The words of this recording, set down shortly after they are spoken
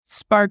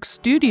Spark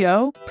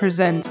Studio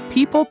presents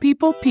People,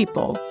 People,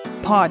 People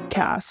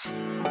podcast.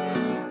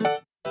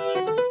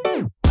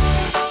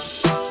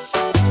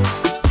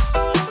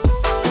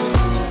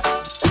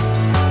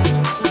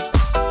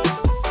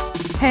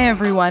 Hey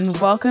everyone,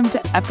 welcome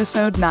to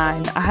episode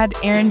 9. I had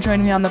Aaron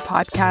join me on the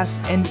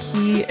podcast, and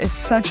he is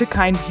such a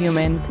kind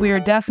human. We are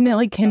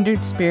definitely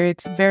kindred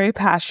spirits, very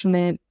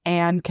passionate,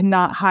 and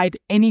cannot hide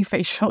any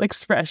facial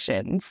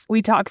expressions.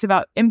 We talked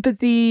about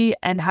empathy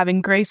and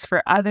having grace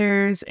for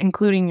others,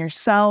 including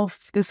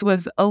yourself. This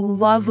was a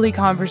lovely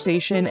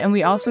conversation, and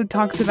we also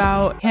talked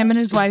about him and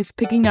his wife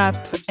picking up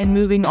and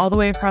moving all the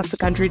way across the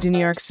country to New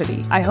York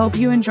City. I hope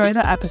you enjoy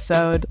the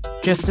episode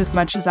just as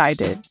much as I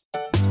did.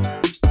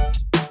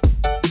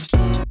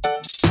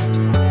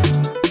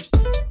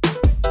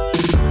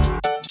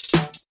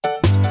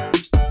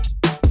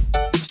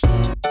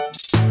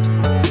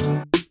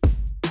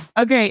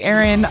 Okay,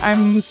 Aaron,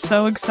 I'm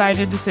so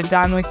excited to sit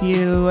down with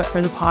you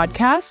for the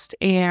podcast,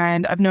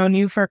 and I've known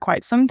you for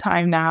quite some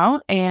time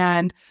now,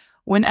 and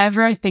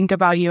whenever I think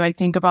about you, I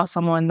think about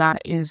someone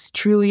that is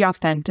truly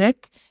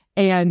authentic,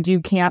 and you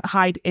can't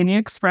hide any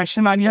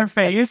expression on your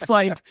face.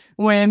 Like,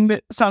 when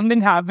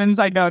something happens,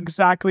 I know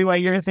exactly what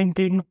you're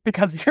thinking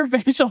because of your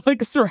facial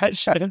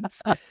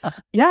expressions.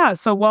 Yeah,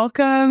 so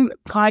welcome.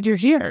 Glad you're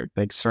here.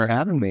 Thanks for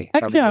having me.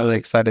 Heck I'm yeah. really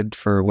excited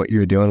for what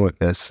you're doing with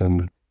this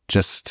and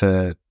just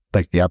to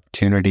the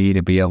opportunity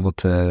to be able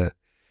to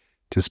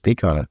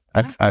speak on it.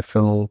 I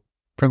feel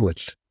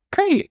privileged.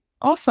 Great.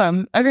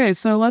 Awesome. Okay,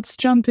 so let's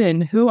jump in.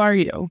 Who are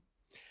you?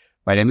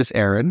 My name is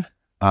Aaron.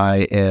 I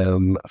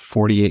am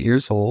 48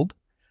 years old.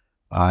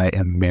 I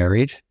am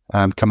married.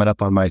 I'm coming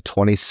up on my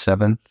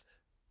 27th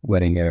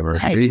wedding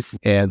anniversary. Nice.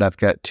 And I've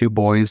got 2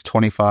 boys,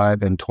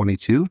 25 and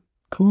 22,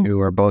 Cool. who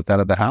are both out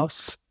of the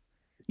house.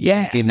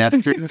 Yeah.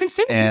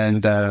 Nephews.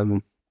 And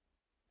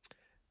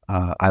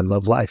I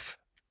love life.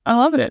 I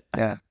love it.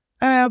 Yeah.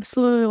 I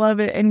absolutely love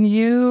it.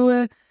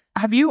 And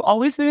have you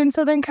always been in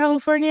Southern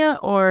California,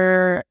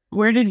 or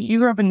you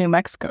grew up in New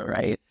Mexico,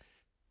 right?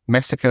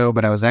 Mexico,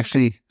 but I'm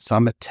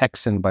a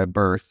Texan by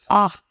birth.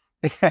 Ah.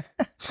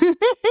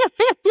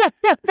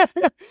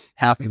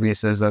 Half of me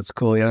says that's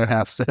cool. The other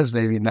half says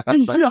maybe not. But,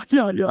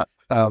 Yeah.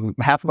 I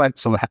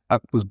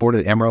was born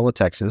in Amarillo,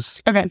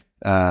 Texas. Okay.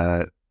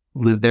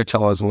 Lived there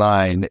till I was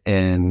 9.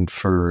 And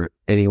for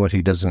anyone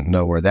who doesn't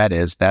know where that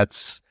is,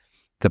 that's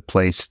the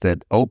place that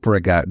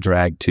Oprah got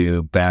dragged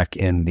to back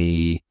in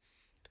the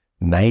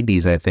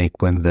 90s, I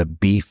think, when the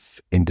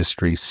beef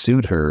industry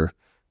sued her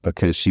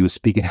because she was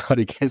speaking out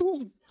against.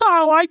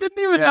 Oh, I didn't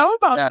even know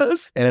about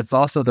this. And it's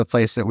also the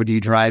place that when you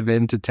drive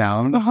into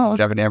town,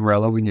 drive in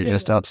Amarillo when you're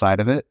just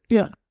outside of it.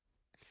 Yeah.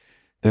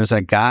 There's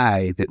a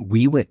guy that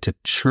we went to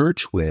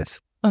church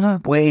with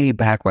way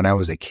back when I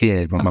was a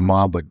kid, when my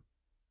mom would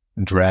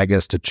drag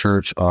us to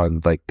church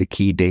on like the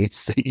key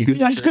dates that you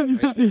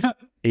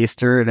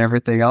Easter and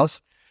everything else.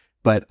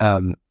 But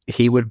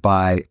he would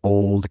buy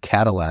old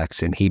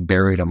Cadillacs and he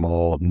buried them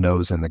all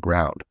nose in the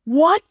ground.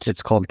 What?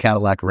 It's called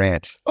Cadillac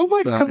Ranch. Oh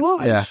my gosh.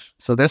 Yeah.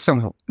 So there's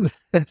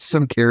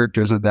some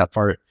characters in that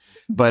part.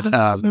 But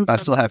So I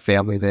still have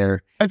family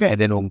there. Okay.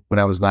 And then when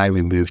I was 9,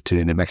 we moved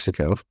to New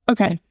Mexico.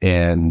 Okay.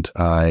 And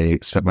I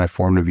spent my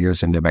formative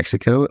years in New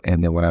Mexico.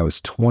 And then when I was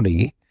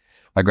 20,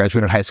 I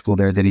graduated high school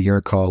there, did a year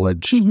of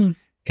college. Mm-hmm.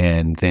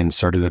 And then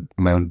started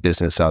my own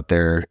business out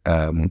there,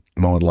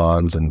 mowing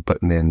lawns and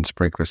putting in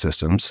sprinkler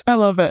systems. I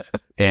love it.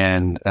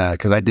 And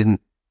because I didn't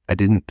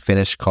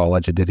finish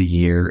college, I did a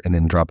year and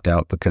then dropped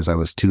out because I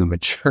was too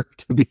immature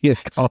to be in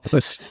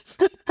college.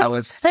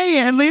 Hey,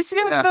 at least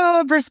you have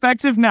the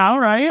perspective now,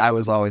 right? I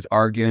was always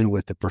arguing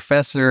with the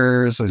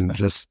professors and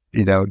just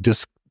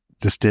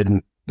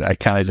didn't. I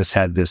kind of just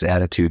had this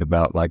attitude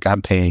about like,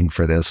 I'm paying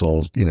for this,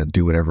 I'll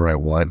do whatever I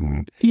want.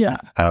 And Yeah.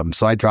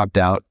 so I dropped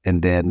out,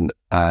 and then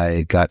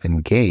I got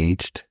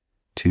engaged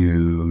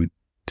to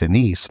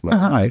Denise,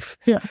 my wife,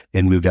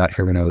 and moved out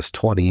here when I was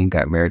 20 and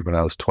got married when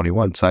I was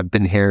 21. So I've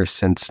been here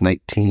since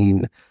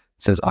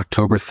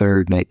October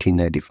 3rd,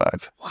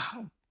 1995.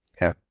 Wow.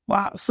 Yeah.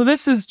 Wow. So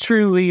this is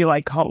truly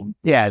like home.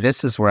 Yeah,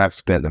 this is where I've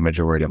spent the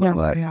majority of my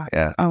life.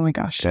 Yeah. Oh my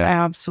gosh. Yeah. I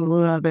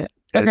absolutely love it.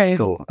 Okay. It's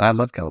cool. I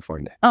love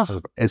California.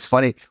 Oh. It's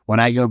funny when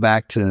I go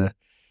back to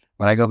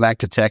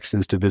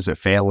Texas to visit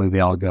family, they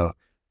all go,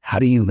 "How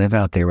do you live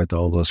out there with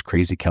all those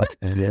crazy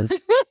Californians?"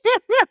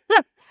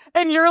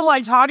 And you're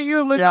like, how do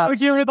you live out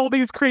here with all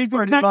these crazy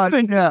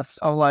Texans? Yes.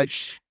 I'm like,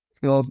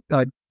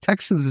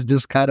 Texas is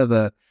just kind of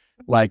the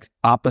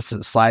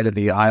opposite side of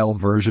the aisle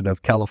version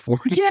of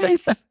California.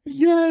 Yes.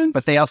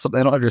 But they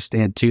don't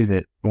understand too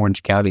that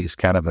Orange County is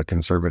kind of a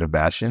conservative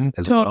bastion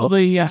as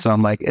Totally, well. yeah. So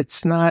I'm like,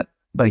 it's not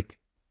like,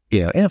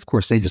 and of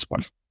course they just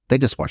watch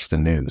the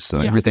news. So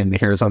everything they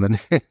hear is on the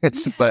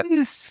news. But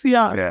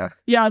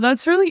yeah,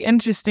 that's really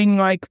interesting.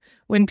 Like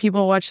when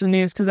people watch the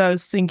news, because I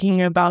was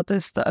thinking about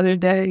this the other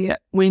day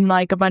when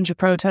like a bunch of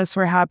protests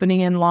were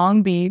happening in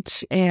Long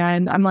Beach,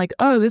 and I'm like,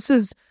 oh, this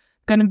is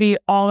going to be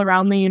all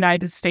around the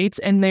United States,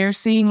 and they're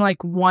seeing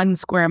like 1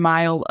 square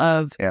mile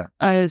of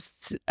a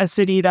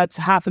city that's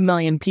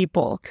 500,000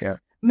 people. Yeah.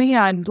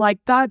 man, like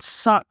that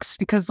sucks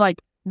because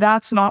like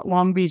that's not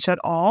Long Beach at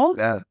all.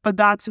 Yeah. But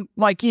that's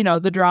like, you know,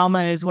 the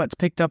drama is what's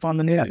picked up on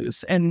the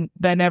news. Yeah. And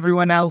then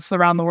everyone else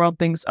around the world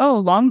thinks, oh,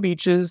 Long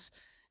Beach is,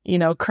 you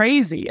know,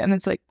 crazy. And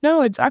it's like,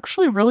 no, it's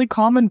actually really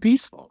calm and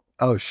peaceful.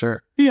 Oh,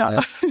 sure.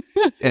 Yeah.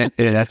 And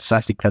that's, I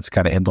think that's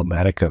kind of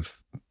emblematic of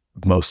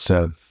most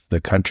of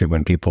the country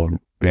when people,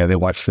 they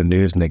watch the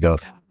news and they go,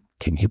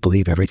 can you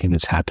believe everything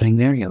that's happening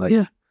there? You're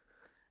like,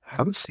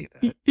 I would see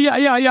that.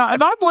 Yeah.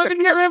 And I'm living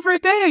here every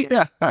day.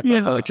 Yeah. I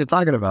know what you're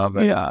talking about.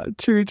 But yeah,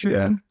 true.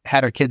 Yeah.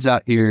 Had our kids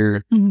out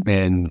here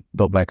and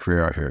built my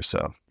career out here.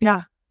 So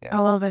yeah, I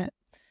love it.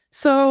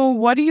 So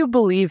what do you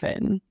believe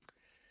in?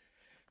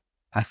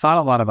 I thought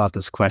a lot about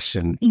this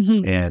question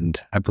and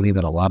I believe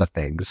in a lot of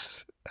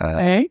things.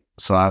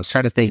 So I was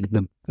trying to think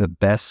the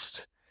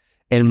best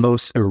and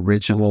most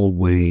original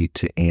way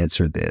to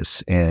answer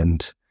this.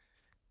 And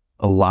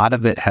a lot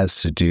of it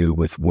has to do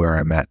with where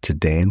I'm at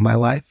today in my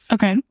life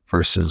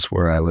versus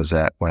where I was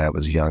at when I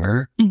was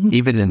younger,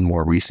 even in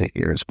more recent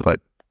years.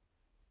 But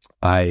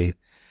I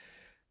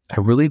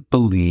really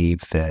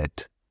believe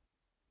that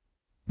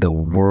the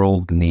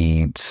world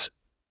needs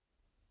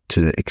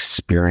to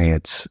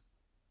experience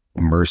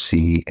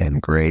mercy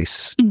and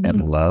grace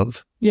and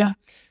love. Yeah.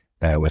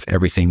 With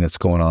everything that's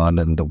going on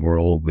in the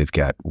world, we've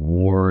got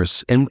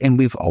wars and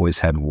we've always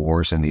had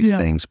wars and these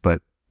things,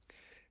 but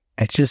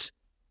I just,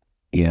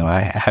 I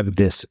have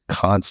this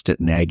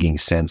constant nagging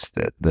sense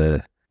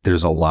that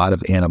there's a lot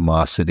of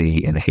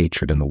animosity and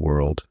hatred in the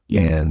world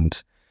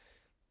and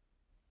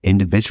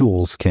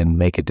individuals can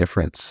make a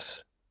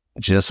difference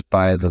just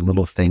by the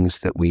little things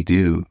that we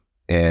do.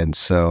 And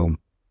so,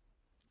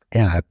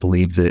 I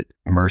believe that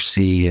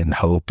mercy and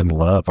hope and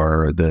love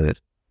are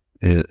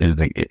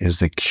is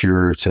the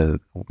cure to,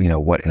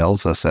 what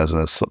ails us as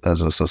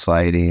a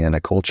society and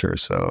a culture.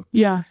 So,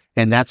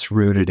 and that's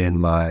rooted in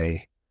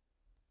my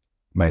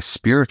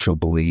spiritual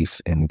belief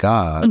in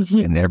God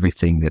and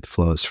everything that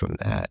flows from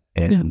that.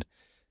 And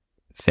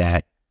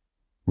that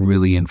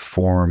really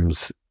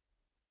informs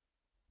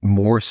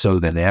more so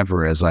than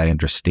ever as I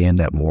understand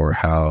that more,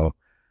 how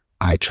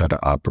I try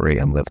to operate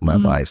and live my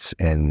life.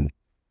 And,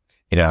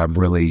 I'm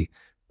really,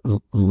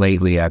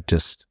 lately, I'd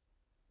say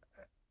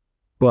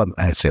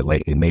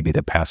lately, maybe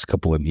the past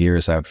couple of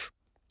years, I've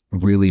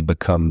really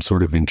become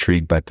sort of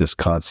intrigued by this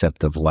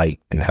concept of light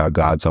and how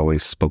God's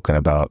always spoken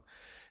about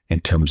in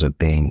terms of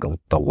being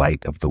the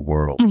light of the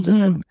world.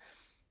 And,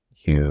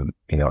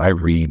 I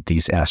read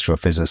these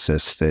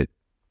astrophysicists that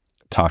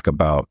talk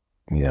about,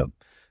 the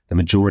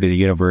majority of the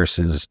universe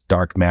is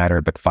dark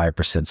matter, but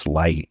 5% is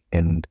light.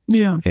 And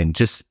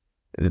just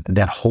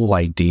that whole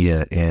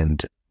idea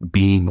and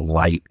being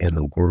light in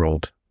the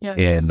world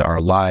and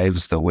our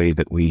lives, the way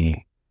that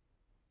we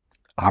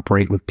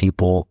operate with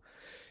people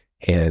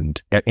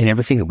and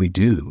everything that we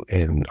do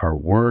in our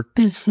work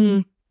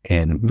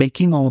and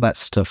making all that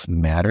stuff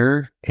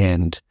matter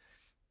and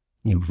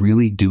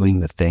really doing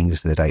the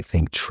things that I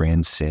think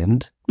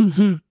transcend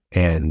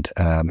and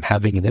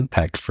having an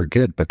impact for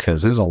good,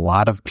 because there's a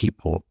lot of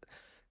people.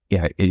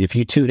 If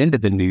you tune into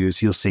the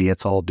news, you'll see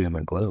it's all doom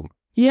and gloom.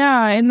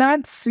 Yeah. And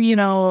that's,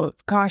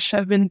 gosh,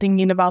 I've been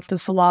thinking about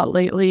this a lot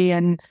lately.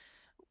 And,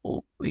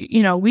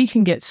 we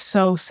can get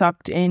so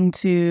sucked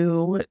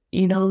into,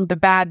 the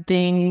bad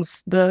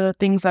things, the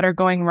things that are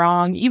going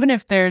wrong, even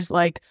if there's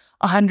like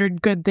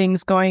 100 good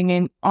things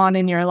going on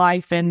in your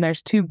life and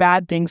there's 2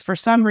 bad things. For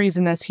some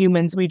reason, as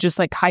humans, we just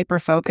like hyper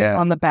focus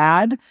on the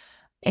bad.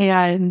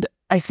 And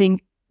I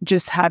think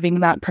just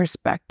having that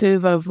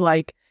perspective of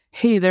like,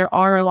 hey, there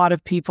are a lot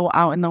of people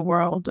out in the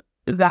world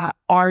that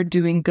are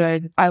doing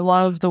good. I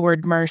love the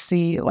word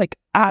mercy, like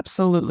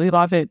absolutely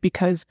love it,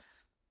 because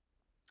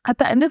at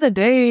the end of the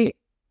day,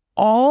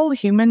 all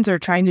humans are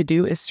trying to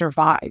do is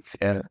survive.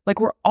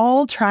 Like we're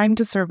all trying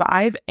to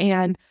survive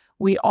and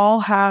we all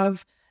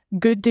have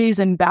good days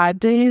and bad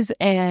days.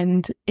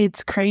 And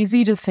it's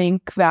crazy to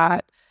think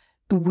that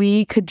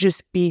we could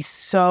just be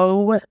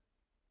so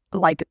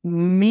like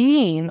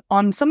mean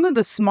on some of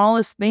the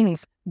smallest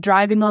things,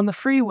 driving on the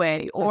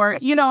freeway or,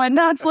 and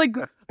that's like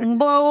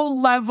low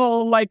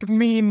level, like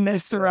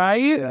meanness,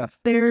 right?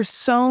 There's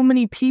so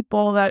many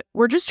people that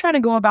we're just trying to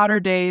go about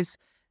our days,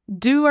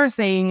 do our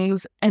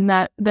things, and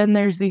that then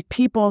there's these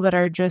people that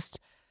are just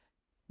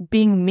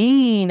being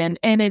mean and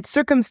it's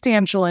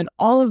circumstantial and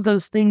all of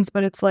those things.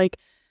 But it's like,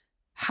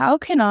 how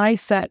can I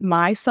set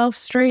myself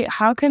straight?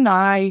 How can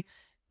I,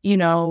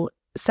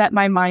 set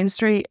my mind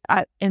straight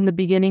in the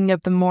beginning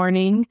of the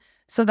morning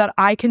so that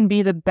I can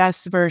be the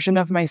best version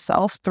of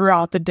myself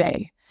throughout the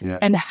day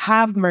and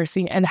have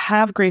mercy and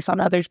have grace on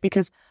others?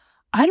 Because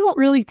I don't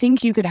really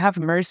think you could have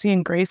mercy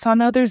and grace on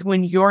others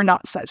when you're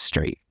not set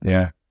straight.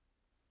 Yeah,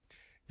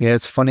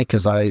 it's funny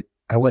because I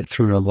went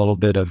through a little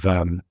bit of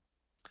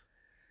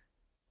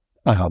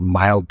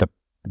mild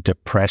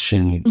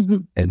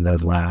depression in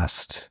the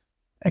last,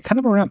 kind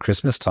of around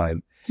Christmas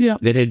time.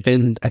 That had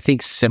been, I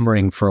think,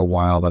 simmering for a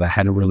while that I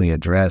hadn't really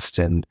addressed.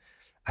 And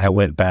I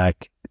went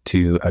back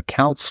to a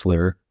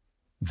counselor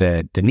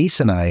that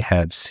Denise and I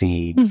had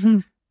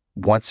seen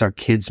once our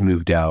kids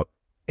moved out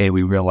and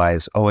we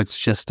realized, oh, it's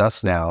just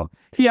us now.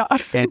 Yeah.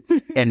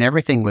 and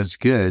everything was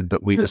good,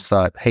 but we just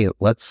thought, hey,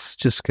 let's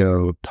just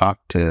go talk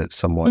to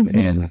someone.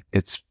 And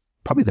it's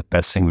probably the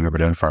best thing we've ever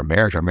done for our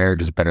marriage. Our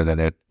marriage is better than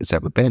it's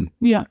ever been.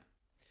 Yeah.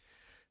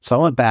 So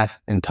I went back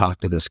and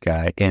talked to this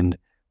guy. And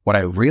what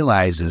I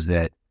realized is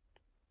that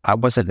I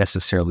wasn't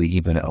necessarily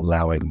even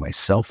allowing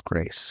myself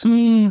grace.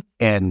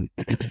 And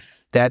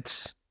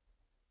that's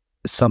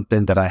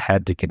something that I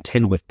had to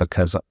contend with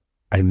because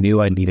I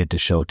knew I needed to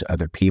show it to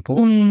other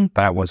people,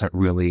 but I wasn't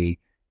really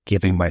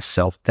giving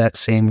myself that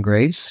same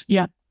grace.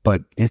 Yeah.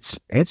 But it's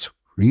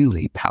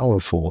really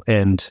powerful.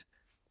 And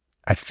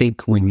I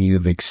think when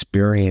you've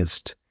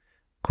experienced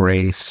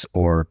grace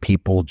or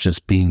people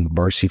just being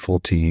merciful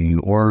to you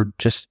or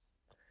just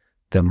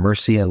the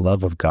mercy and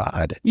love of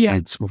God,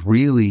 it's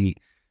really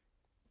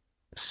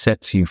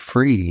sets you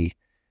free.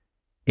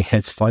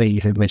 It's funny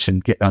you had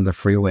mentioned getting on the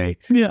freeway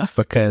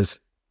because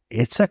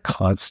it's a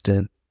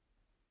constant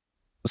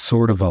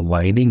sort of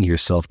aligning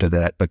yourself to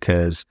that,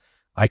 because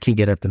I can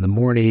get up in the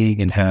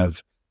morning and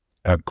have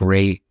a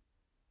great,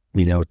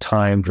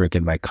 time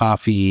drinking my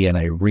coffee, and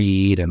I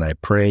read and I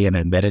pray and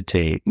I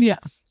meditate. Yeah.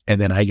 And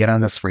then I get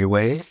on the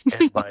freeway and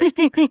just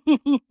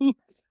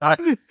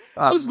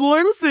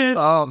lose it.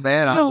 Oh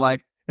man. I'm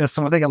like, it's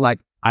something I'm like,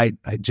 I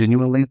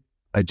genuinely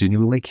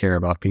care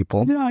about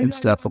people and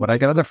stuff. But when I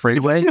get on the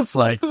freeway, it's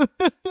like,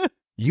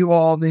 you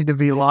all need to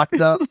be locked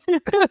up.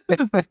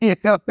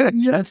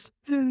 Yes,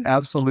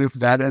 absolute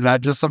that. And I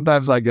just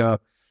sometimes I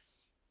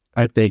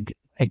think,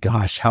 hey,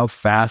 gosh, how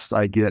fast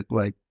I get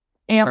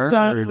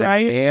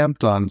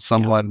amped on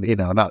someone,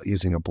 not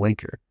using a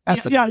blinker.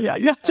 That's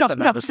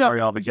another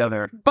story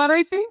altogether. But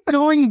I think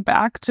going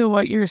back to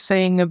what you're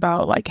saying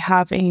about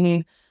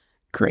having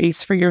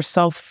grace for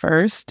yourself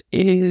first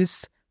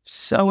is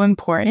so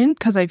important,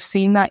 because I've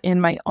seen that in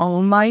my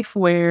own life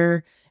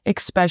where,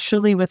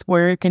 especially with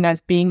work and as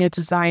being a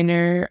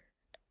designer,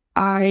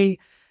 I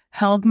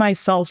held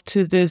myself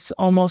to this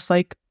almost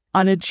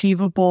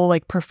unachievable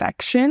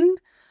perfection.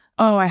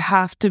 Oh, I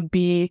have to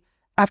be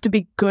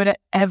good at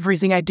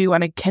everything I do,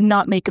 and I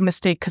cannot make a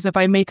mistake, because if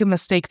I make a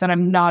mistake, then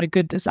I'm not a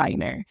good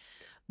designer.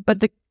 But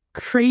the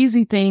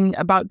crazy thing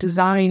about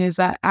design is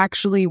that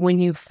actually when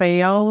you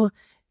fail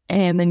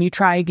and then you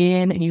try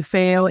again and you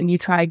fail and you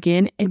try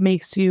again, it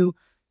makes you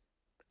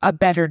a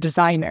better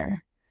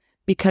designer,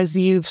 because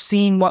you've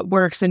seen what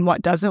works and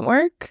what doesn't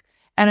work.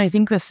 And I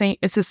think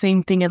it's the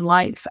same thing in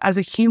life. As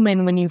a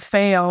human, when you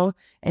fail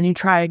and you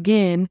try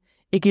again,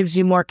 it gives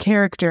you more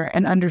character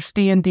and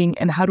understanding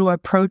and how to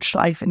approach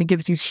life, and it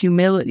gives you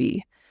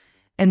humility.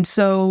 And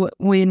so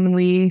when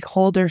we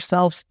hold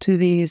ourselves to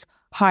these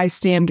high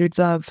standards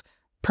of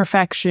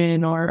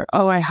perfection, or,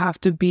 oh, I have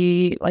to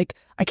be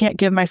I can't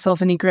give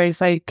myself any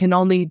grace, I can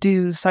only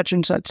do such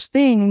and such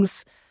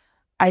things,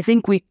 I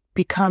think we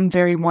become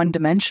very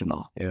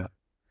one-dimensional. Yeah.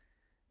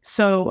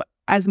 So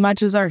as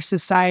much as our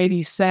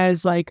society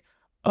says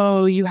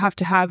oh, you have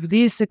to have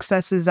these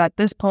successes at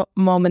this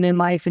moment in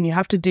life and you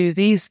have to do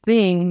these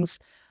things,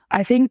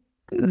 I think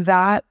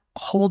that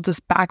holds us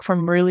back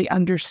from really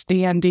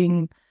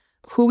understanding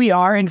who we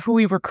are and who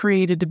we were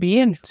created to be,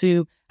 and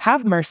to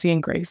have mercy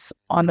and grace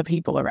on the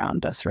people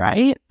around us,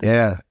 right?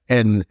 Yeah.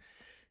 And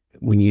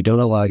when you don't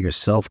allow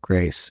yourself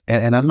grace,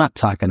 and I'm not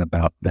talking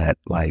about that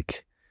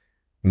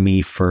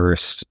me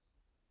first,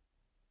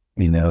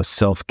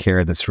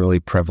 self-care that's really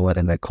prevalent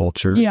in that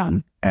culture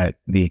at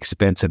the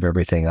expense of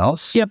everything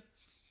else. Yep.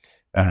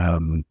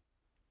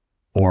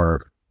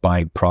 Or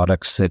buying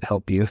products that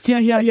help you.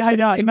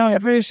 Yeah. No,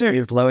 for sure.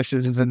 These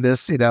lotions and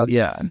this,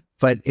 Yeah.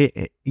 But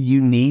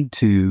you need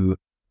to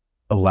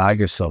allow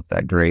yourself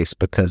that grace,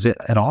 because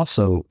it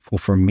also, well,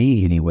 for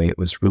me anyway, it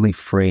was really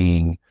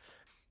freeing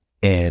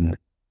in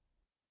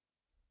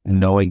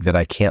knowing that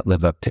I can't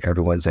live up to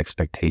everyone's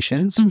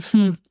expectations.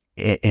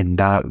 And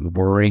not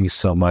worrying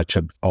so much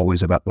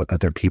always about what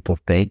other people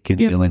think, and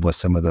dealing with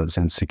some of those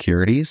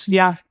insecurities.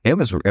 Yeah. And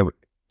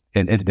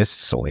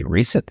this is only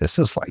recent. This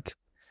is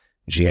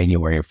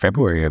January or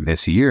February of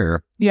this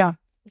year. Yeah.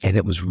 And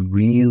it was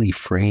really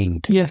freeing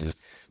to me.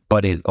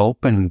 But it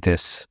opened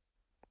this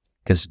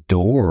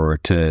door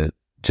to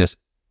just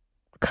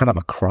kind of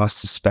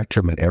across the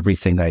spectrum in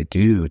everything I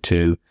do,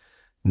 to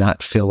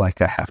not feel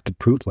like I have to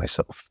prove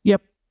myself.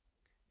 Yep.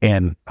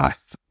 And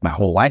my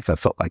whole life, I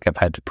felt like I've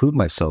had to prove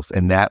myself.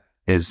 And that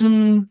is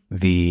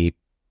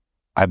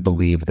I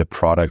believe, the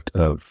product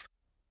of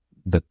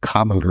the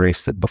common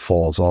grace that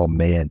befalls all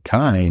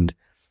mankind,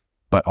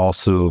 but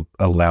also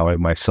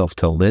allowing myself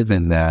to live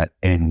in that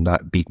and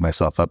not beat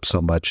myself up so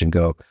much and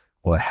go,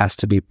 well, it has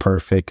to be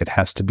perfect. It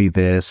has to be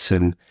this.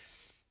 And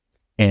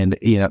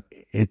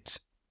it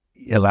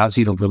allows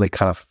you to really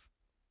kind of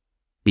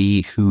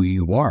be who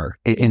you are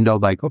and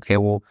know okay,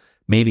 well,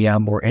 maybe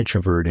I'm more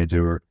introverted,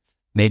 or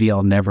maybe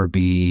I'll never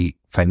be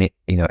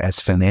as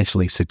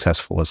financially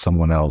successful as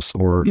someone else,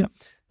 or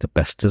the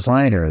best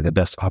designer, the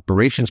best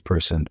operations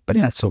person, but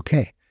that's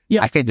okay.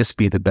 Yeah. I can just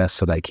be the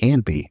best that I can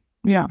be.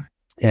 Yeah.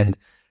 And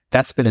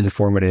that's been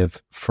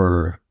informative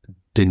for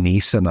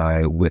Denise and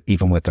I,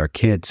 even with our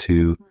kids,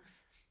 who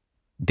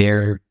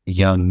they're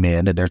young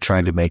men and they're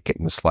trying to make it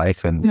in this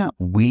life. And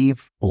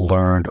we've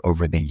learned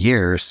over the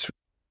years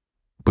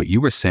what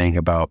you were saying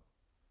about,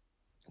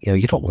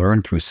 you don't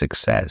learn through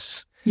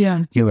success.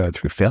 Yeah. You learn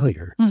through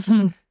failure.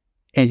 Mm-hmm.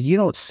 And you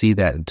don't see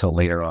that until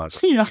later on.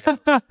 Yeah.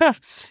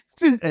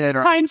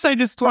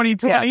 Hindsight is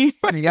 20/20.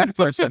 Yeah. The young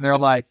person, they're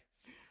like,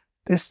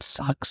 this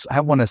sucks. I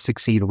want to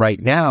succeed right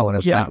now. And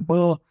it's like,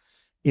 well,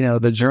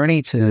 the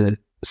journey to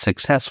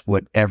success,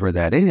 whatever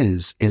that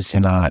is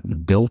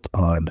not built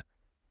on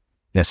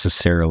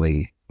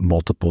necessarily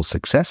multiple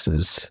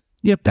successes.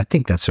 Yep. I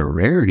think that's a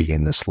rarity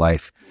in this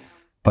life,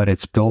 but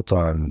it's built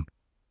on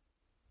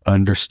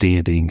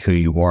understanding who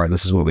you are. And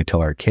this is what we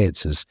tell our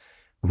kids is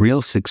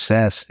real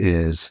success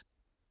is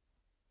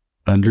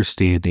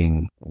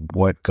understanding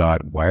what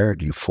God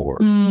wired you for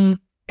and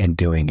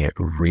doing it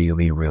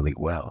really, really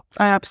well.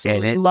 I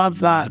absolutely love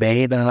that. It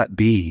may not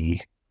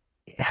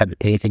have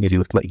anything to do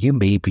with what you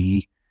may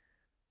be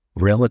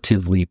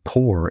relatively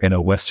poor in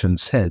a Western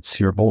sense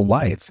your whole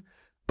life,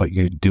 but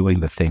you're doing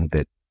the thing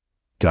that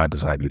God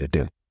designed you to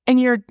do. And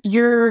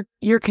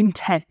you're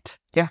content.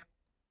 Yeah.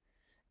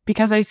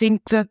 Because I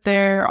think that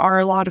there are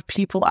a lot of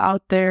people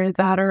out there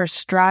that are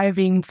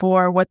striving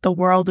for what the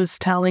world is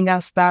telling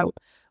us that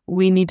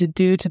we need to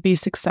do to be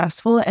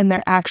successful, and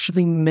they're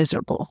actually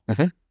miserable.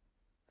 Mm-hmm.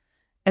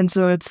 And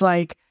so it's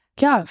like,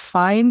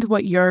 find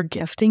what your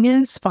gifting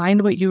is,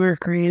 find what you were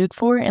created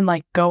for, and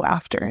go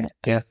after it.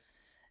 Yeah.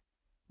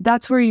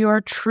 That's where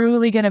you're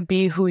truly going to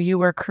be who you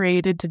were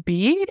created to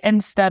be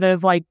instead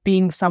of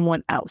being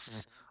someone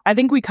else. I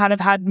think we kind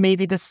of had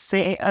maybe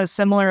a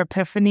similar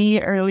epiphany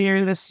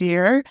earlier this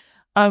year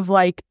of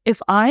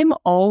if I'm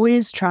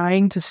always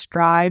trying to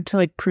strive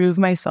to prove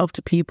myself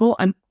to people,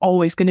 I'm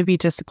always going to be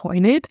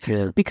disappointed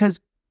because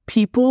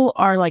people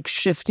are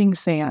shifting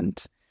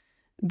sand.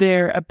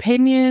 Their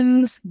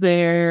opinions,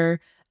 their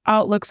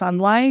outlooks on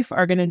life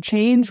are going to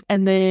change.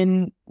 And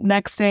then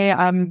next day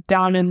I'm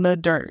down in the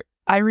dirt.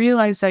 I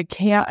realized I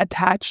can't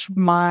attach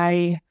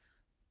my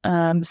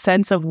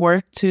sense of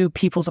worth to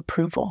people's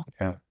approval.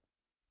 Yeah.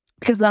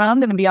 Because then I'm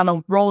going to be on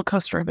a roller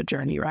coaster of a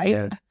journey, right?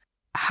 Yeah.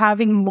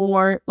 Having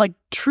more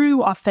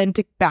true,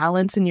 authentic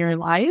balance in your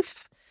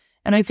life.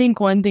 And I think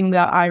one thing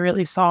that I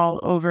really saw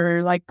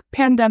over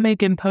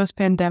pandemic and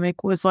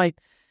post-pandemic was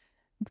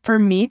for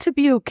me to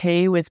be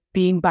okay with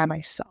being by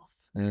myself.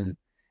 Mm.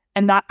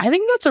 And that, I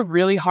think that's a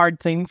really hard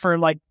thing for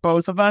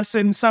both of us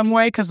in some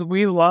way, because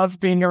we love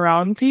being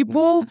around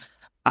people.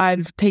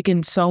 I've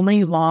taken so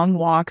many long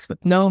walks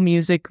with no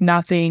music,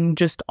 nothing,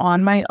 just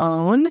on my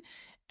own.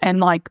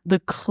 And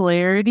the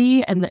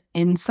clarity and the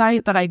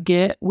insight that I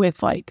get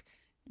with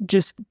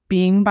just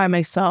being by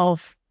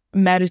myself,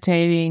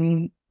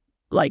 meditating,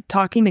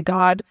 talking to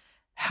God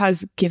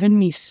has given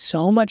me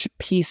so much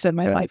peace in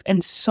my life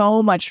and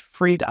so much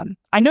freedom.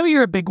 I know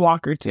you're a big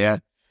walker too. Yeah.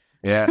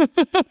 Yeah.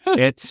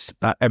 It's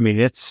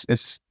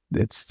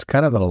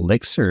kind of an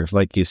elixir,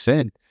 like you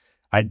said.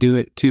 I do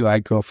it too. I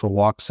go for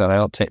walks and I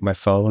don't take my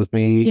phone with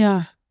me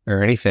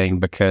or anything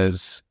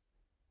because,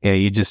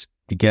 you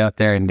get out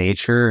there in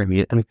nature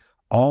and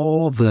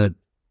all the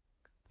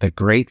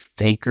great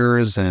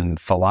thinkers and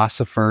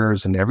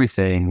philosophers and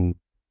everything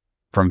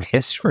from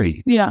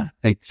history. Yeah.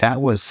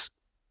 That was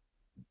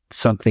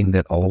something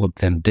that all of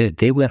them did.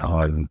 They would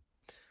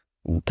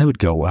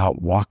go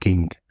out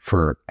walking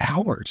for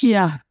hours.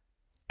 Yeah.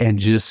 And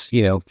just,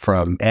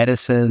 from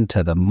Edison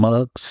to the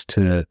monks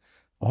to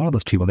all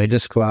those people, they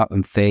just go out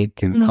and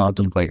think and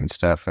contemplate and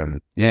stuff.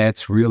 And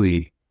it's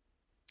really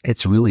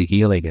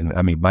healing.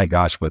 And my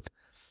gosh, with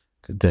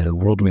the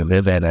world we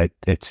live in,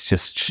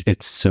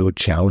 it's so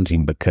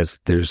challenging because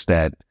there's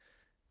that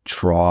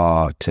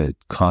draw to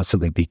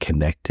constantly be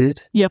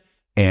connected. Yep.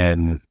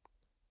 And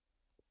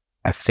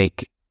I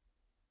think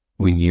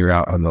when you're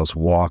out on those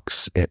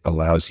walks, it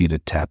allows you to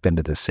tap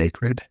into the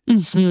sacred.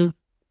 Mm-hmm.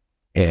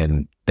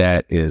 And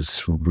that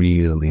is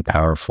really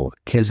powerful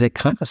because it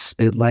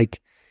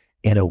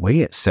in a way,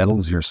 it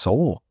settles your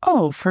soul.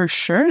 Oh, for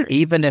sure.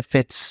 Even if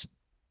it's,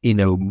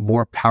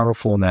 more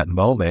powerful in that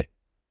moment,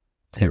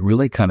 it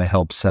really kind of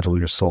helps settle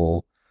your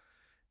soul.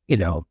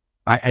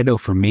 I know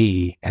for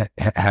me,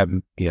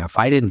 if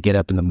I didn't get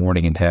up in the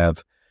morning and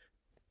have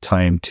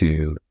time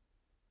to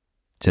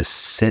just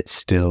sit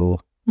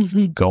still,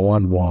 go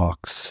on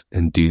walks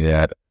and do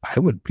that, I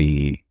would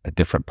be a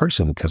different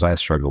person because I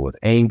struggle with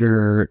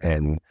anger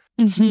and,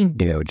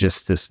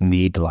 just this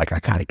need to I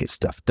got to get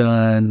stuff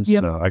done.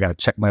 Yep. So I got to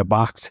check my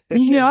box.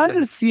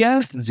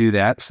 Yes. Do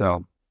that.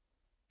 So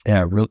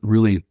yeah,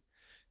 really,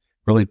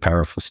 really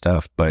powerful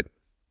stuff. But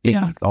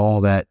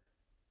all that,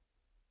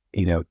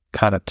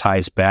 kind of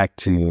ties back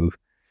to,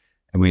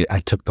 I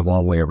took the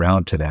long way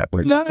around to that.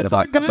 We're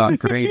talking about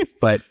grace,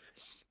 but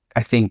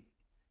I think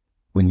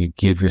when you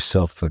give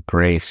yourself a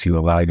grace, you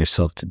allow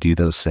yourself to do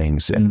those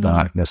things and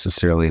not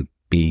necessarily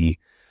be,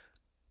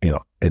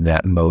 in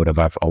that mode of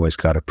I've always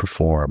got to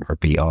perform or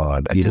be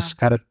on. I just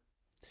got to,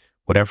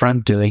 whatever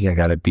I'm doing, I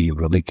got to be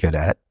really good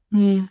at.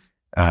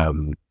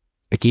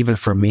 Even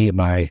for me,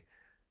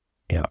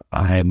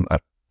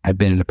 I've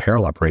been in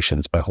apparel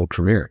operations my whole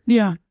career.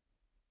 Yeah.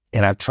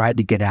 And I've tried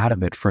to get out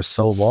of it for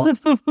so long.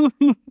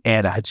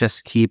 And I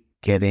just keep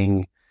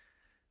getting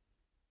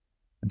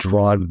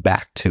drawn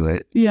back to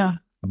it. Yeah.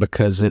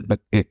 Because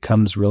it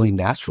comes really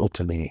natural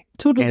to me.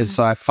 Totally. And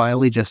so I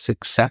finally just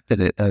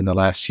accepted it in the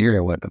last year.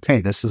 I went,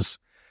 okay,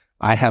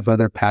 I have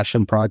other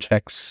passion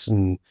projects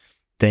and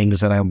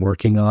things that I'm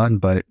working on,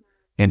 but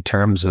in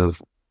terms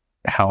of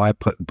how I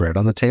put bread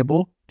on the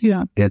table,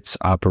 it's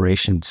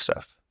operation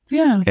stuff.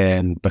 Yeah.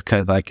 And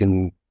because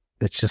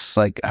it's just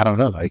like, I don't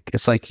know, like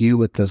it's like you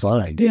with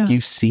design. Yeah.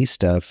 You see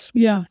stuff.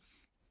 Yeah.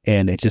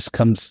 And it just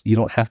comes, you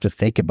don't have to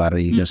think about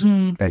it. You just,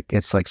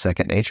 it's like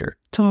second nature.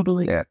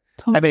 Totally. Yeah.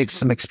 Totally. I mean,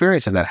 some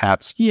experience in that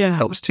helps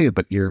too,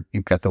 but you've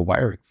got the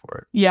wiring for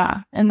it.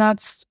 Yeah. And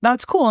that's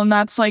cool. And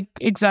that's like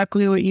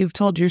exactly what you've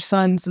told your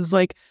sons is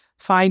like,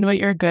 find what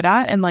you're good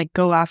at and like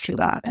go after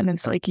that. And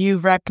it's like,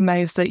 you've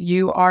recognized that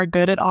you are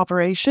good at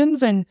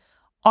operations, and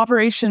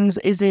operations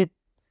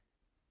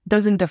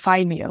doesn't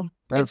define you.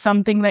 Right. It's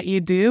something that you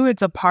do.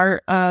 It's a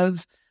part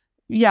of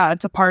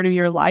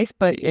your life,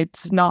 but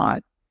it's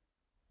not.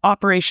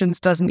 Operations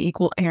doesn't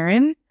equal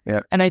Aaron.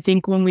 Yeah. And I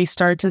think when we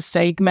start to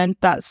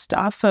segment that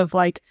stuff of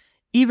like,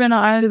 even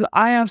I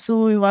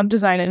absolutely love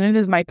design and it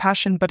is my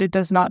passion, but it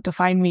does not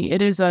define me.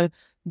 It is a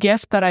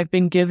gift that I've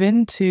been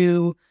given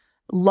to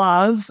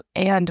love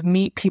and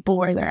meet people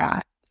where they're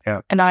at.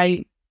 Yeah. And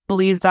I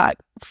believe that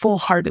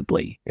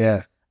full-heartedly.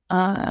 Yeah.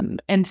 And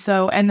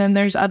then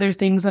there's other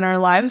things in our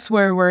lives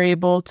where we're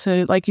able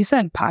to, like you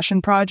said,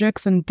 passion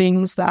projects and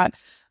things that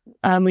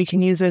we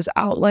can use as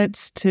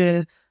outlets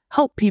to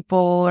help people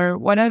or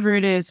whatever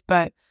it is.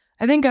 But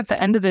I think at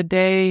the end of the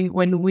day,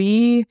 when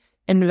we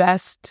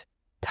invest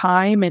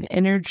time and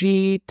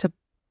energy to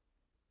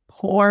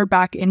pour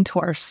back into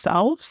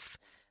ourselves,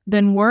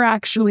 then we're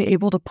actually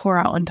able to pour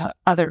out into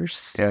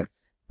others. Yeah.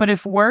 But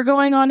if we're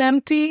going on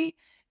empty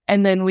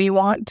and then we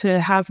want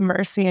to have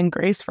mercy and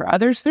grace for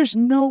others, there's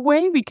no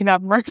way we can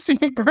have mercy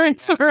and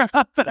grace for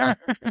others.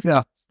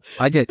 Yeah.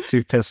 I get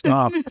too pissed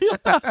off.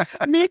 Yeah,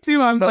 me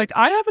too. I'm like,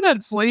 I haven't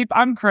had sleep.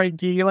 I'm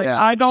cranky. Like,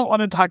 I don't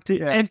want to talk to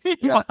anyone.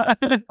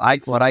 Yeah.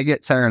 When I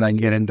get tired, I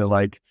get into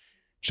like,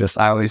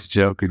 I always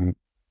joke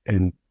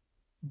and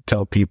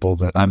tell people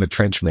that I'm a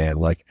trench man.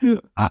 Like,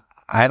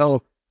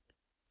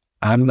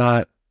 I'm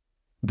not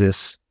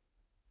this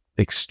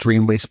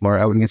extremely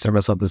smart. I wouldn't consider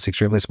myself this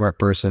extremely smart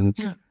person.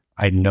 Yeah.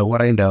 I know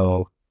what I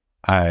know.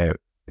 I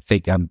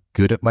think I'm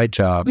good at my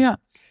job. Yeah.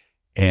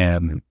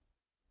 And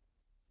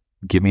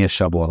give me a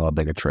shovel and I'll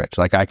dig a trench.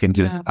 Like I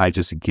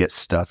just get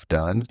stuff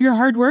done. You're a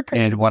hard worker.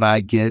 And when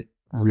I get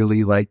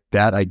really like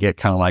that, I get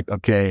kind of like,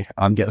 okay,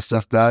 I'm getting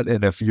stuff done.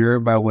 And if you're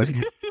my way,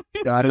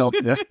 I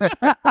don't know.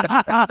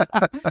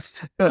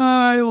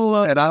 I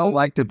don't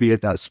like to be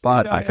at that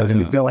spot because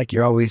you feel like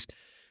you're always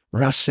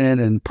rushing.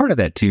 And part of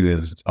that too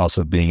is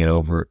also being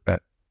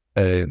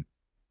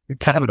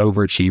kind of an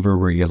overachiever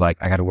where you're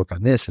like, I got to work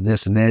on this and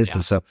this and this. Yeah.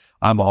 And so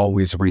I'm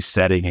always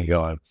resetting and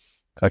going,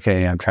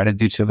 okay, I'm trying to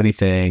do too many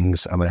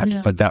things. I'm going to have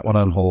to put that one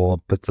on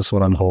hold, put this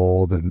one on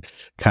hold, and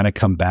kind of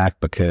come back,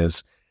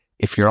 because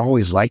if you're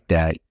always like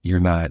that, you're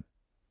not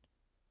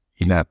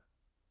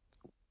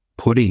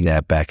putting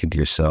that back into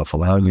yourself,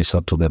 allowing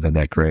yourself to live in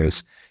that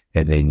grace.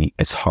 And then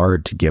it's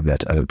hard to give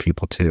that to other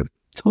people too.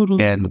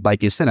 Totally. And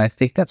like you said, I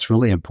think that's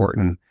really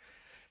important.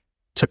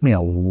 It took me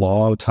a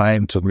long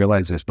time to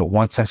realize this, but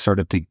once I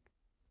started to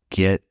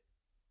get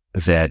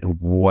that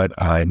what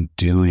I'm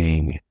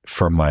doing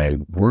for my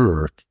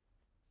work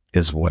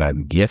is what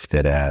I'm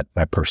gifted at,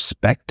 my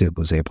perspective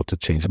was able to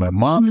change. My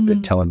mom had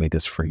been telling me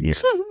this for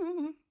years.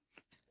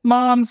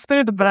 Moms,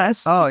 they're the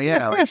best. Oh,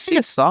 yeah. Like,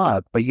 she saw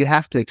it, but you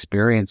have to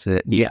experience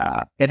it.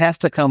 Yeah. It has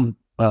to come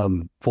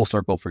full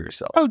circle for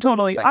yourself. Oh,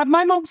 totally.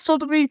 My mom's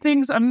told me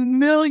things a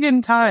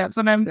million times,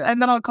 and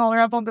then I'll call her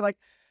up and be like,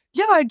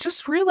 yeah, I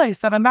just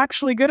realized that I'm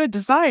actually good at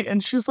design.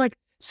 And she was like,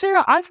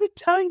 Sarah, I've been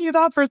telling you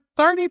that for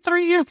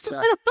 33 years.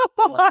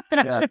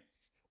 Yeah.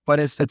 But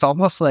it's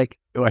almost like,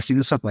 I see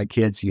this with my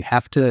kids, you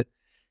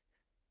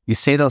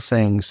say those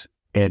things,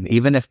 and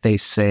even if they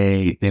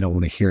say they don't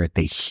want to hear it,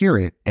 they hear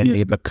it, and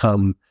they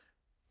become,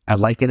 I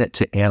liken it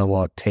to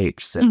analog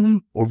tapes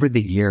that over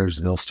the years,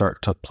 they'll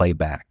start to play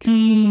back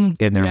in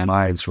their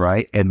minds,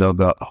 right? And they'll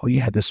go, oh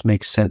yeah, this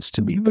makes sense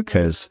to me,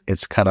 because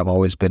it's kind of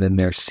always been in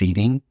their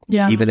seeding,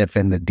 even if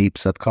in the deep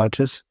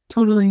subconscious.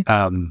 Totally.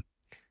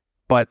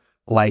 But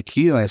like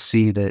you, I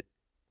see that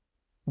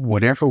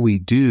whatever we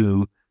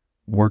do,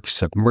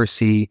 works of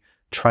mercy,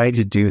 try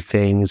to do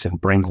things and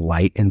bring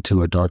light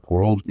into a dark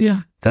world,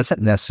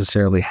 doesn't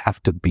necessarily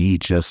have to be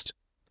just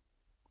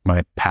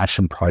my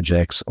passion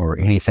projects or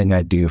anything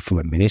I do from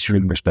a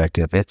ministry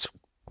perspective. It's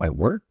my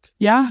work.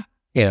 Yeah.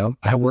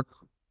 I work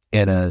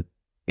in an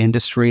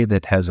industry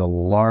that has a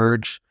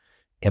large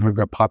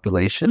immigrant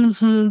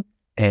population,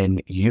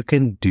 and you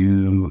can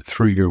do,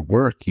 through your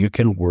work, you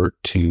can work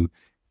to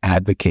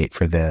advocate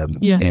for them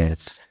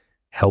and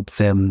help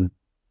them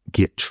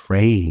get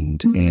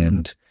trained,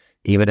 and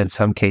even in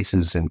some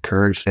cases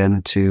encourage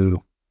them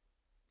to,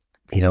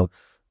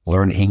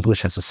 learn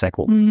English as a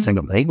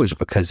second language,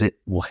 because it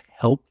will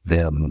help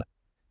them.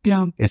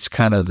 Yeah. It's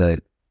kind of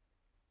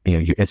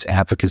it's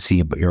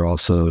advocacy, but you're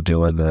also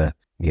doing the,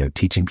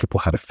 teaching people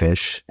how to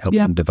fish, helping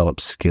them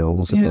develop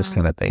skills and those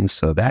kind of things.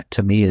 So that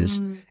to me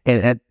is,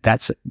 and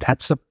that's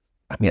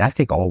I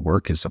think all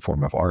work is a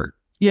form of art.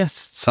 Yes.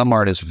 Some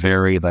art is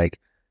very like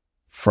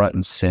front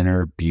and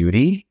center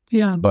beauty.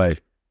 Yeah. But,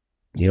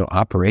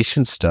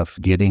 operation stuff,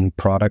 getting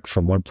product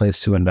from one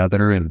place to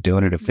another and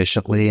doing it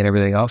efficiently and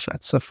everything else,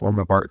 that's a form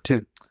of art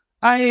too.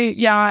 I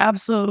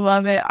absolutely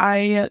love it.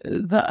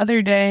 The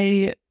other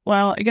day,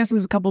 well, I guess it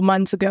was a couple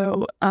months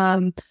ago,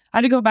 I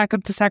had to go back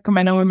up to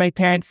Sacramento where my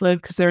parents live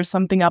because there was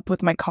something up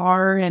with my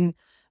car, and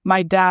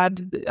my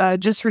dad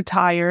just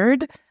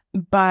retired,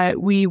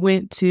 but we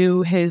went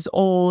to his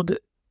old,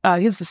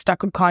 he's a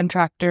stucco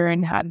contractor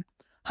and had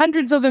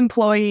hundreds of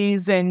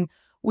employees, and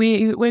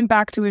we went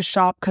back to his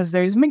shop because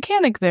there's a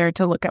mechanic there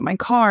to look at my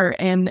car.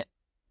 And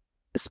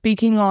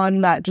speaking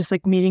on that, just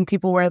like meeting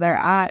people where they're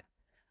at.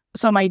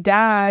 So my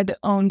dad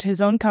owned his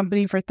own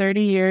company for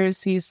 30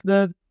 years. He's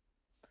the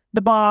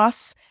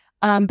boss,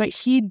 but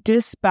he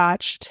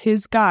dispatched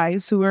his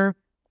guys who were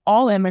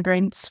all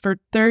immigrants for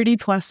 30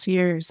 plus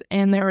years.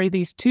 And there were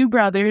these two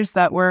brothers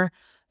they're a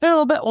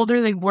little bit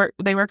older. They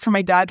worked for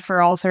my dad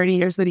for all 30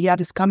 years that he had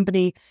his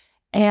company.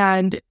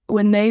 And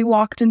when they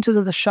walked into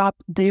the shop,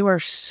 they were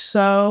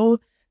so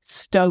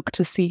stoked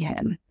to see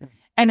him.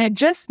 And it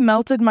just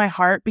melted my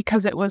heart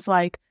because it was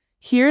like,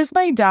 here's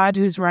my dad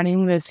who's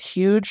running this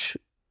huge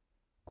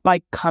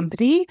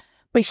company,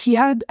 but he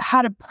had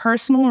a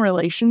personal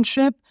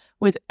relationship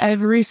with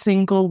every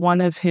single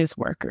one of his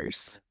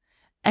workers.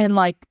 And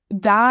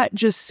that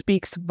just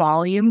speaks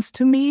volumes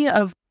to me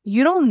of,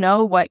 you don't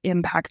know what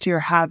impact you're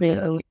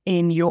having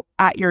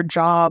at your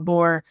job,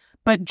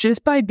 but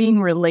just by being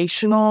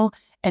relational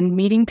and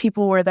meeting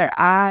people where they're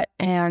at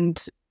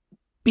and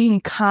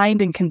being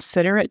kind and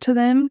considerate to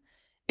them,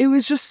 it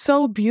was just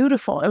so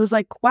beautiful. It was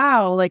like,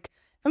 wow, and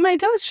my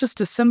dad's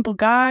just a simple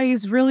guy.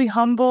 He's really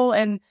humble,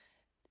 and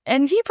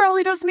he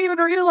probably doesn't even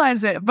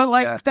realize it,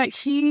 but that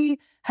he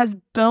has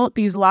built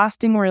these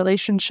lasting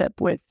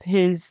relationship with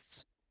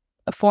his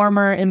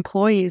former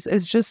employees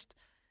is just,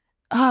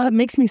 it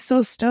makes me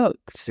so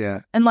stoked. Yeah.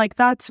 And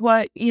that's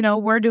what,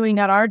 we're doing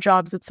at our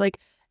jobs. It's like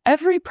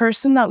every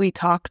person that we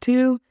talk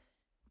to,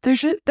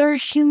 they're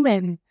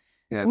human.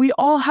 Yeah. We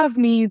all have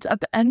needs. At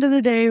the end of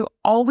the day,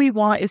 all we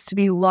want is to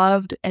be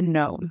loved and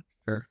known.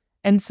 Sure.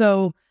 And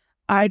so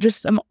I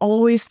just am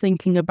always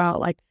thinking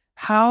about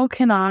how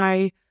can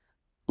I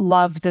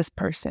love this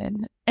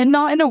person? And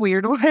not in a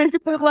weird way,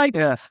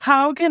 but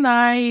how can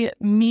I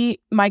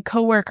meet my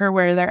coworker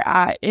where they're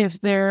at if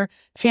their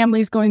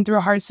family's going through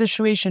a hard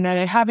situation and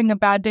they're having a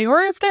bad day,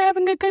 or if they're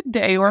having a good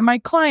day, or my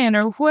client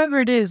or whoever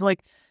it is,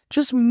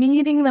 just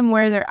meeting them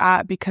where they're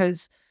at,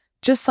 because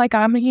just like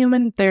I'm a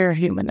human, they're a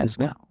human as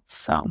well.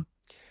 So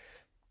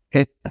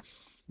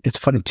it's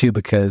funny too,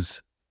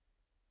 because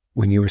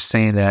when you were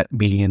saying that,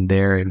 being in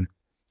there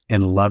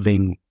and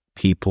loving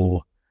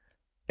people,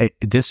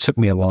 this took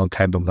me a long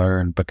time to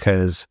learn,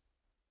 because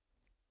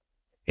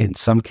in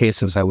some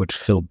cases I would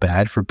feel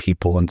bad for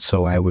people, and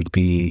so I would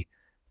be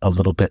a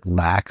little bit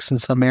lax in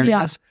some areas.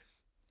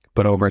 Yeah.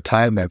 But over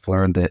time, I've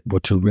learned that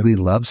to really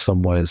love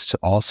someone is to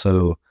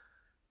also,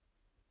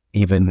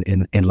 even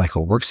in a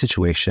work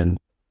situation,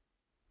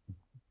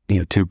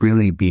 to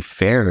really be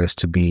fair is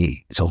to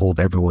hold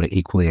everyone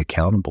equally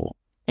accountable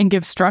and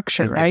give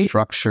structure, right? And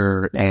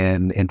structure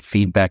and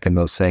feedback and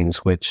those things,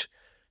 which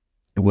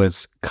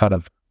was kind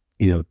of,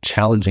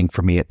 challenging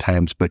for me at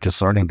times, but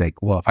just learning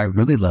if I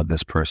really love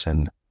this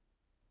person,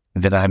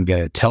 then I'm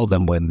going to tell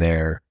them when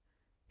they're,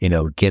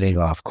 getting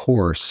off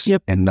course.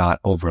 Yep. And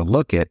not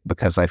overlook it,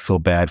 because I feel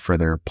bad for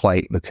their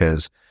plight,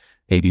 because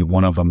maybe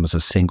one of them is a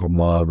single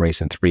mom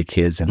raising 3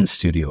 kids in a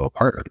studio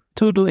apartment.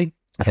 Totally.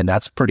 And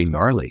that's pretty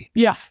gnarly.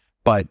 Yeah.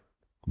 But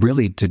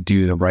really, to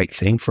do the right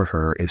thing for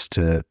her is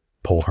to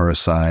pull her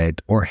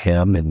aside, or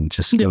him, and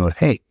just go,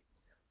 hey,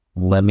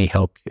 let me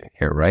help you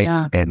here, right?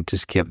 Yeah. And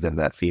just give them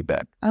that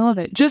feedback. I love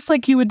it. Just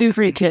like you would do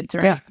for your kids,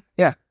 right? Yeah.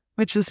 Yeah.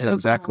 Which is so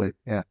exactly.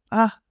 Cool.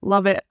 Yeah.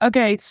 Love it.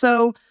 Okay.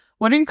 So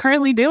what are you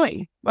currently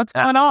doing? What's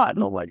going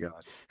on? Oh my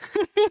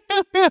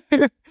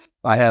God.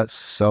 I have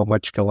so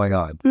much going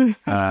on.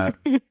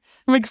 I'm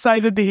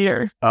excited to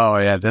hear. Oh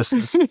yeah.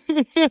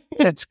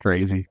 It's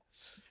crazy.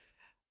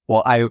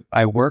 Well,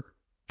 I work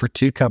for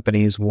 2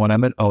 companies. One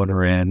I'm an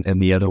owner in,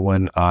 and the other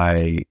one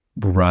I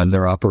run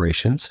their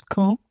operations.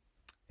 Cool.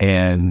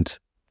 And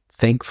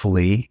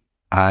thankfully,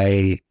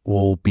 I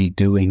will be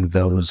doing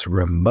those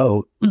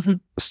remote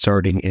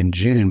starting in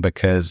June,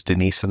 because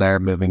Denise and I are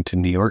moving to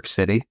New York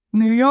City.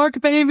 New York,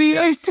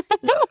 baby.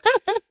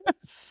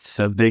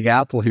 So Big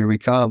Apple, here we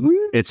come.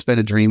 It's been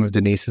a dream of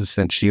Denise's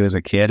since she was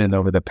a kid. And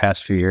over the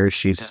past few years,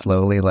 she's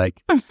slowly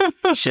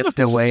chipped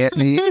away at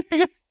me.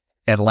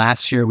 And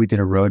last year we did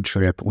a road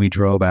trip. We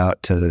drove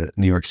out to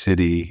New York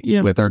City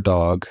with our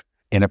dog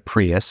in a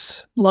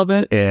Prius. Love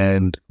it.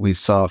 And we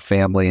saw a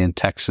family in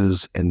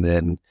Texas, and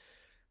then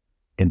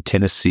in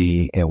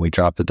Tennessee, and we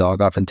dropped the dog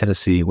off in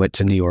Tennessee, went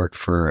to New York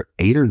for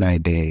 8 or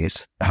 9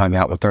 days, hung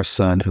out with our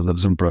son who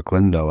lives in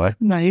Brooklyn, Noah.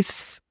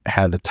 Nice.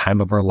 Had the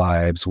time of our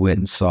lives, went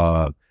and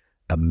saw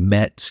a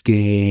Mets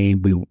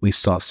game. We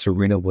saw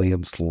Serena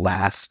Williams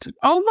last.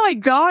 Oh my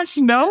gosh,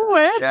 no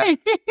way. Yeah.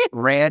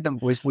 Random.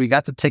 We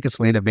got the tickets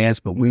way in advance,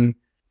 but 2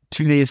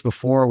 days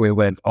before we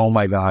went, oh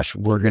my gosh,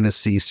 we're going to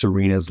see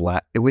Serena's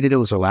last. We did it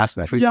was her last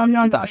match. We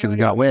thought she was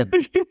going to win.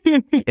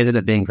 It ended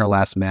up being her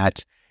last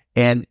match.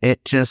 And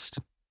it just,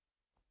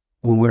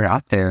 when we were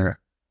out there,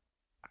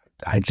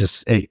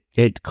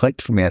 it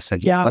clicked for me. I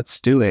said, yeah,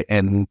 let's do it.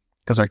 And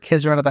because our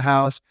kids are out of the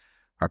house,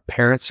 our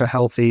parents are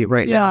healthy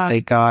right now,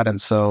 thank God. And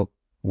so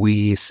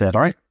we said,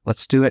 all right,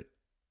 let's do it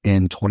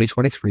in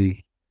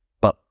 2023.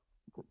 But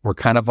we're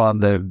kind of on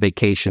the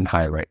vacation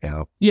high right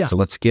now. Yeah. So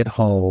let's get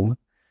home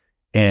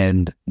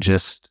and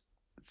just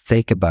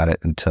think about it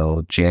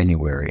until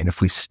January. And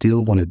if we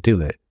still want to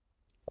do it,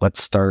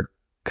 let's start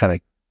kind of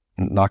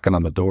knocking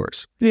on the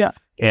doors. Yeah.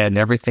 And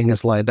everything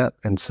is lined up.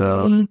 And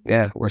so,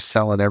 we're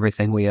selling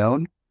everything we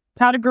own.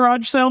 Had a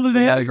garage sale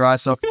today. Had a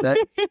garage sale today.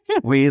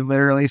 We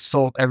literally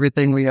sold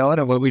everything we own,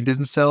 and what we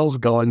didn't sell is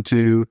going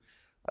to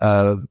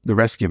the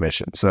rescue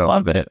mission. So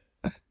love it.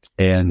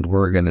 And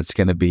it's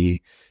going to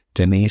be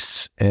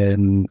Denise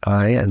and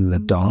I and the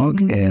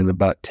dog and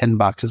about 10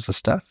 boxes of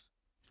stuff.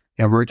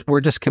 And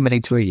we're just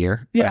committing to a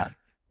year. Yeah.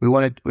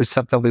 It's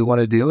something we want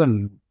to do,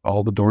 and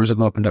all the doors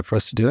have opened up for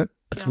us to do it.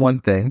 That's one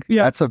thing.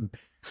 Yeah. That's a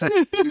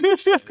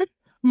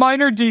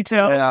minor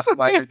details. Yeah,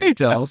 minor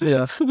details.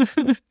 Yeah.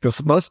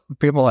 Because most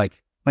people are like,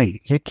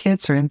 wait, your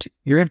kids are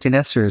you're empty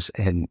nesters,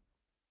 and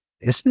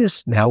isn't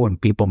this now when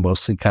people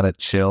mostly kind of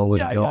chill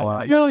and go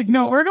on? You're like,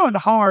 no, we're going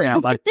hard. Yeah,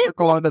 like we're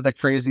going to the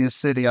craziest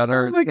city on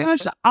earth. Oh my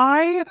gosh,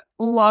 I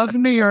love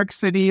New York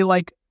City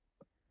like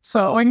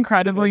so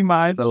incredibly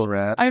much. So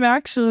rad. I'm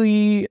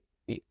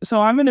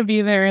going to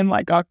be there in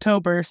like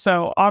October.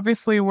 So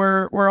obviously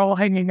we're all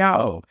hanging out.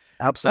 Oh,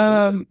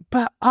 absolutely.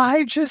 But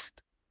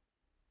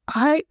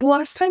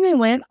last time I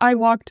went, I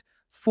walked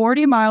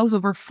 40 miles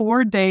over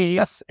 4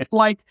 days.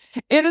 Like,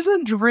 it is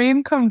a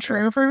dream come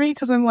true for me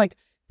because I'm like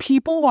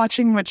people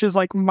watching, which is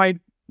like my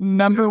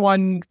number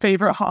one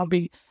favorite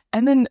hobby.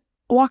 And then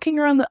walking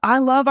around I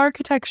love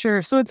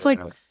architecture. So it's like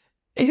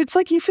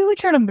you feel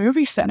like you're in a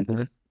movie set.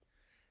 Mm-hmm.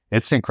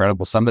 It's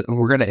incredible.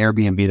 We're going to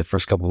Airbnb the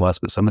first couple of months,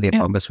 but some of the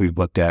apartments we've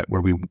looked at where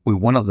we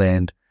want to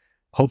land,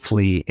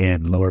 hopefully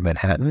in Lower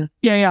Manhattan.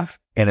 Yeah, yeah.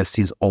 And it's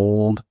these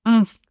old,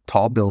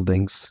 tall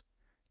buildings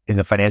in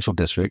the financial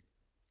district.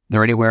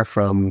 They're anywhere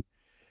from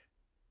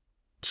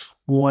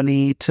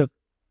 20 to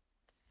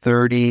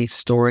 30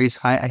 stories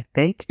high, I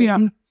think.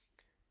 Yeah.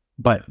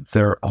 But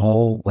they're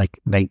all like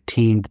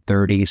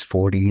 1930s,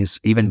 40s,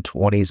 even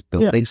 20s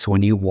buildings. Yeah. So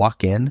when you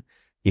walk in,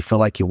 you feel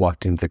like you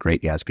walked into the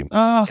Great Gatsby.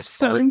 Oh,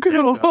 so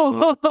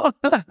cool.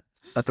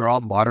 But they're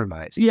all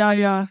modernized. Yeah,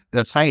 yeah.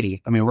 They're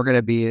tiny. I mean, we're going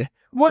to be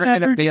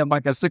in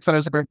like a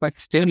 600 square foot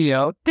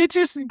studio. Get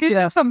you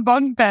some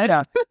bunk bed.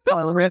 Yeah.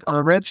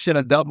 Our rent should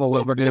have doubled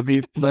what we're going to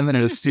be living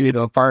in a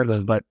studio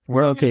apartment, but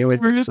we're okay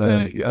with it.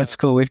 So that's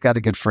cool. We've got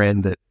a good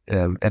friend that,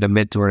 at a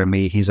mentor to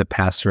me, he's a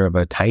pastor of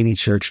a tiny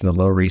church in the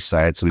Lower East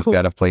Side. So we've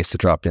got a place to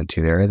drop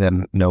into there. And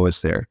then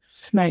Noah's there.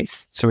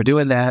 Nice. So we're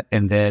doing that.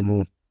 And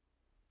then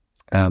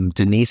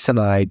Denise and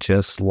I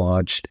just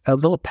launched a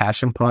little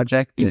passion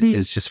project that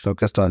is just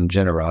focused on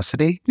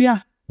generosity.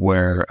 Yeah.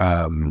 Where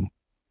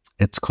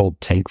it's called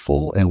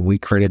Tankful, and we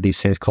created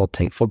these things called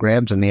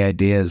Tankfulgrams. And the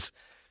idea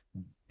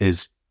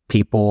is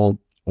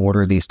people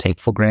order these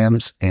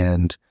Tankfulgrams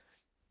and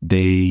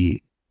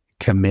they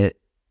commit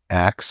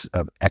acts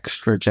of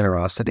extra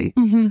generosity,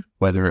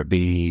 whether it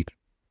be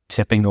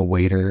tipping a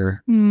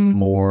waiter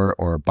more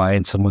or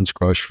buying someone's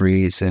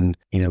groceries, and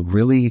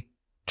really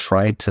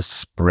try to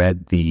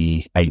spread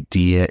the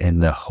idea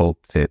and the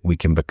hope that we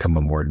can become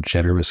a more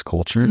generous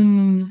culture.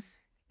 And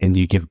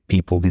you give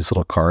people these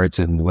little cards,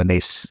 and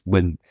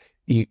when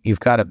you've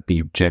got to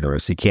be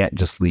generous, you can't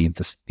just leave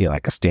this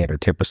like a standard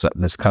tip or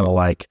something. It's kind of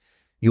like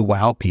you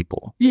wow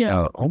people.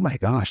 Yeah. Oh my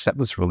gosh, that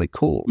was really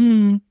cool.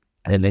 And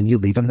then you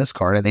leave them this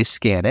card and they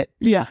scan it.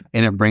 Yeah.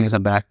 And it brings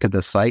them back to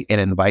the site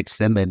and invites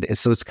them. And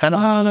so it's kind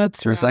of,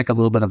 there's like a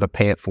little bit of a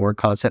pay it forward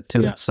concept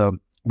to it. So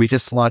we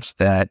just launched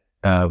that,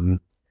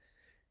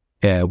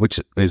 which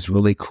is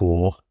really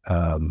cool.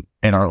 And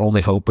our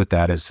only hope with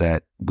that is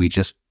that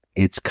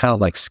it's kind of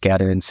like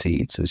scattering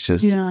seeds. It's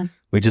just,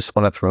 we just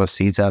want to throw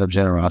seeds out of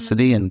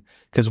generosity. And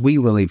because we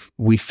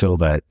feel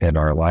that in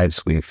our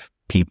lives,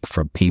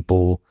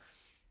 people,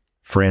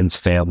 friends,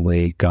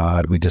 family,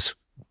 God,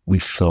 we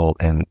feel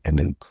an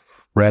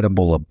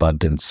incredible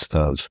abundance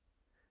of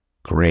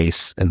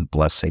grace and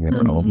blessing in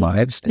our own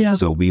lives. And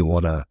so we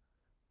want to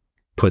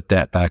put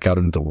that back out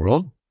into the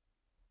world.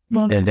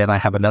 And then I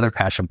have another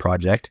passion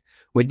project.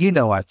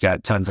 I've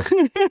got tons of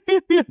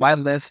my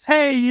list.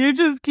 Hey, you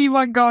just keep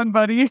on going,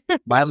 buddy.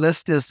 My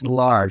list is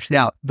large.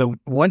 Now, the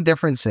one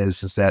difference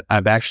is that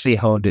I've actually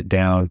honed it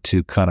down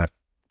to kind of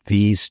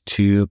these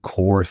two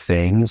core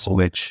things,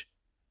 which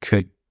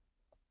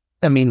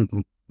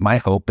my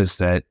hope is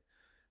that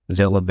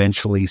they'll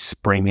eventually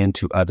spring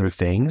into other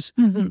things,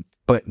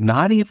 but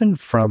not even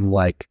from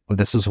like,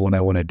 this is what I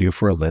want to do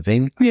for a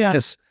living. Yeah.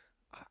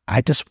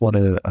 I just want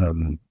to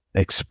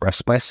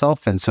express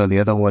myself. And so the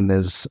other one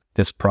is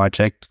this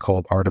project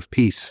called Art of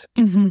Peace.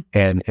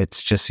 And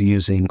it's just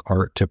using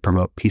art to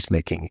promote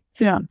peacemaking.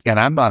 Yeah. And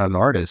I'm not an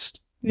artist.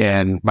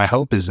 And my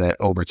hope is that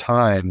over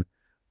time,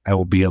 I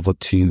will be able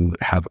to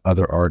have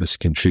other artists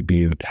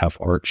contribute, have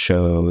art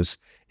shows,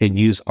 and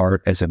use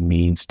art as a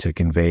means to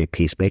convey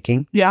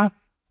peacemaking. Yeah.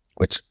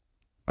 Which,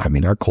 I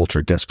mean, our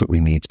culture desperately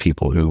needs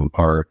people who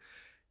are,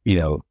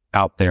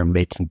 out there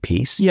making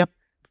peace. Yep.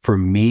 For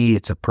me,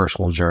 it's a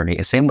personal journey.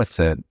 And same with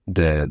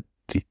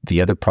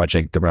the other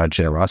project around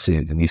generosity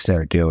that Denise and I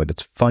are doing.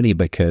 It's funny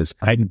because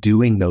I'm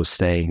doing those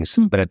things,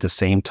 but at the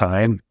same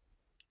time,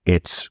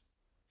 it's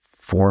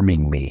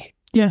forming me.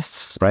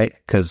 Yes. Right?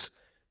 Because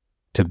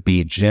to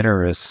be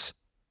generous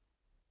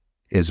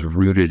is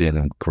rooted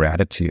in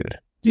gratitude.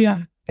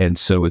 Yeah. And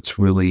so it's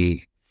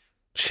really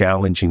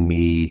challenging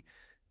me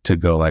to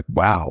go like,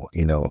 wow,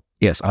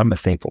 yes, I'm a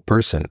thankful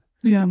person.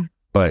 Yeah.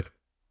 But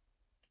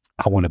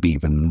I want to be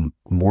even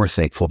more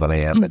thankful than I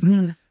am.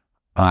 And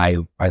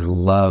I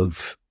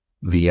love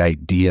the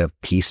idea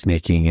of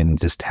peacemaking and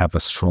just have a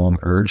strong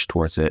urge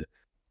towards it.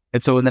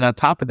 And so, and then on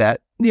top of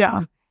that,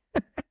 yeah.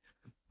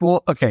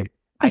 Well, okay.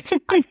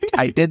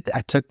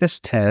 I took this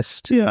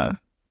test. Yeah.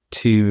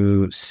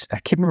 I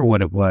can't remember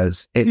what it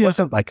was. It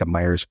wasn't like a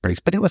Myers-Briggs,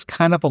 but it was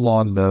kind of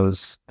along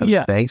those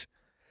things.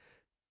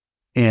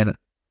 And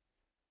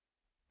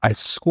I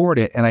scored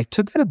it, and I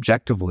took that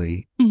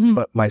objectively,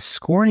 but my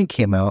scoring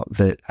came out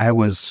that I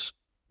was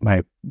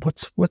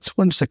what's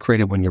one just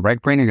created when your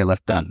right brain or your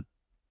left brain?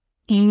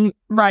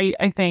 Right,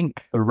 I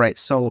think. Right.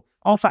 So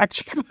I'll fact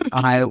check.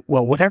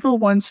 Whatever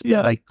one's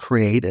like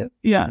creative.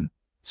 Yeah.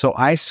 So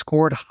I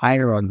scored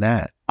higher on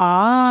that.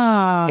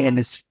 And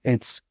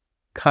it's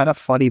kind of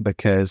funny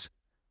because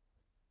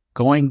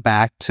going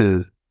back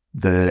to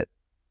the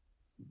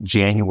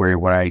January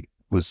where I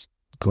was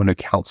going to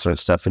counselor and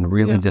stuff and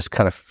really just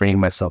kind of freeing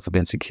myself of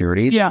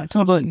insecurities. Yeah,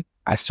 totally.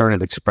 I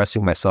started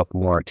expressing myself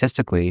more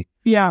artistically.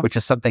 Yeah. Which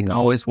is something I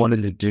always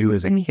wanted to do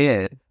as a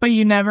kid. But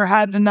you never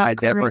had enough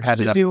courage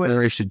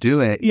to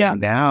do it. Yeah.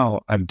 And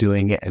now I'm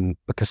doing it, and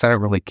because I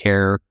don't really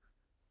care,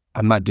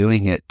 I'm not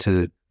doing it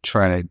to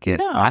try to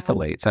get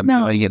accolades. I'm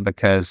doing it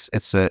because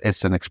it's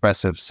an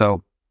expressive.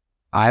 So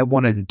I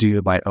wanted to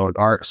do my own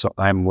art. So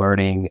I'm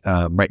learning,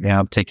 right now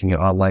I'm taking an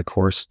online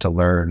course to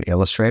learn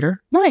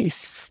Illustrator.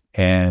 Nice.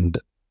 And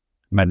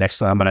my next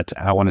time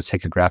I want to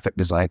take a graphic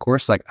design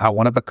course. Like I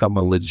want to become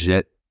a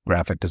legit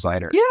graphic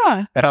designer.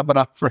 Yeah. And I'm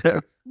gonna offer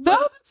him.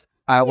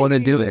 I want to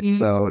do it.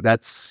 So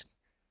that's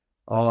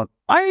all.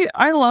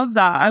 I love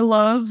that. I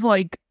love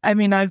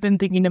I've been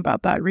thinking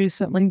about that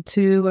recently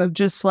too, of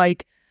just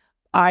like,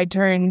 I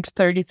turned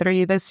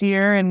 33 this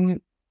year and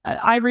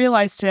I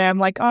realized today, I'm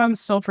like, oh, I'm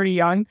still pretty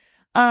young.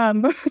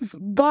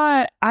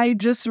 But I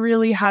just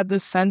really had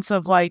this sense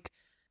of like,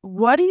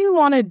 what do you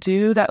want to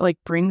do that like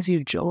brings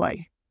you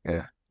joy?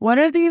 Yeah. What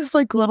are these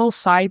like little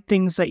side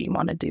things that you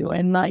want to do?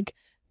 And like,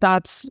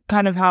 that's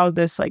kind of how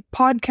this like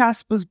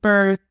podcast was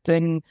birthed.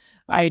 And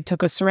I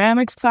took a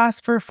ceramics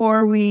class for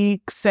 4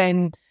 weeks,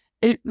 and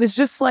it was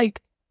just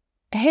like,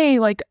 hey,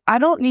 like, I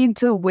don't need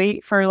to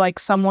wait for like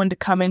someone to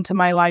come into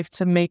my life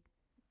to make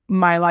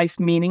my life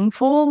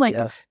meaningful. Like,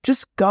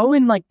 just go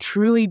and like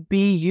truly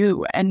be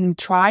you and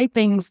try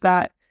things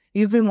that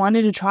you've been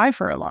wanting to try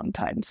for a long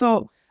time.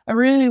 So I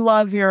really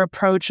love your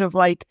approach of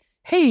like,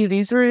 hey,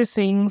 these are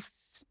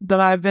things that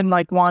I've been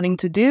like wanting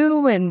to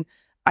do, and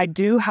I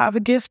do have a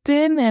gift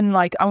in, and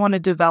like I want to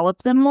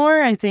develop them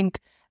more. I think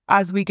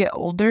as we get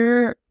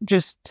older,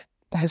 just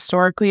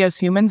historically as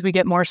humans, we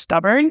get more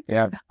stubborn.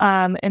 Yeah.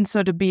 And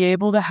so to be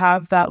able to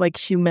have that like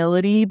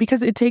humility,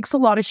 because it takes a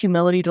lot of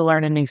humility to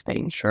learn a new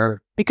thing.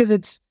 Sure. Because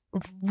it's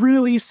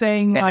really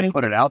saying and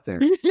put it out there.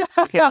 Yeah.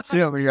 Can't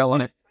see over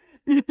yelling it.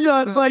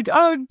 Yeah, it's like,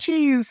 oh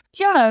geez.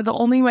 Yeah, the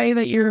only way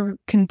that you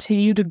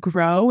continue to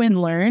grow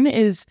and learn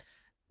is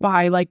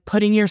by like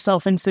putting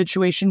yourself in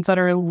situations that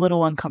are a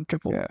little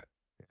uncomfortable. Yeah.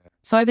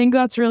 So I think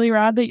that's really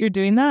rad that you're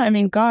doing that. I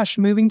mean, gosh,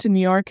 moving to New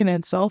York in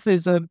itself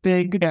is a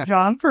big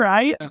jump,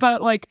 right? Yeah.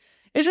 But like,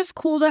 it's just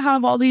cool to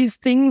have all these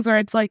things where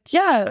it's like,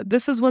 yeah,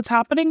 this is what's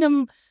happening,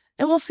 and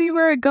we'll see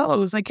where it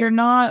goes. Like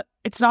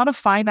it's not a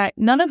finite,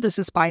 none of this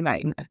is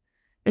finite.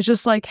 It's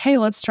just like, hey,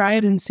 let's try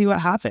it and see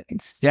what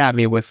happens. Yeah, I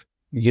mean, with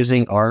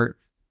using art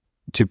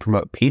to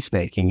promote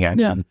peacemaking,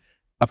 and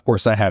of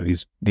course I have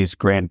these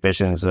grand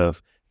visions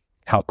of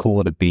how cool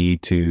it'd be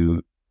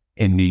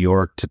in New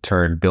York to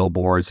turn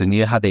billboards, and you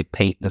know how they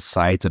paint the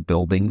sides of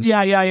buildings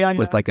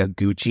with like a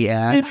Gucci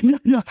ad?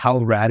 How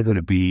rad would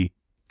it be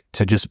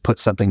to just put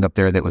something up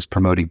there that was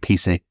promoting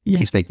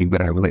peacemaking,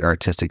 but in a really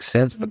artistic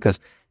sense, because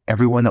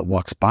everyone that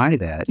walks by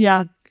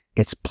that,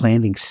 it's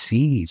planting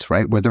seeds,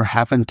 right? Where they're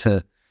having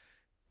to,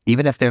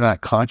 even if they're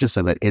not conscious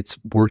of it, it's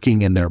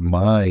working in their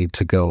mind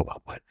to go,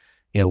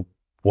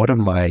 what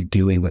am I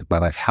doing with my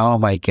life? How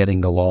am I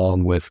getting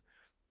along with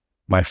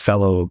my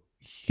fellow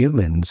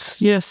humans?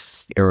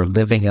 Yes. Or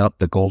living out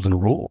the golden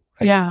rule.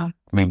 Right? Yeah.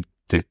 I mean,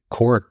 the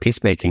core of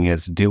peacemaking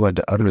is do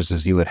unto others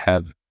as you would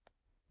have,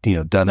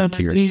 done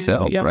unto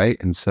yourself, right?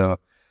 And so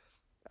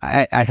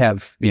I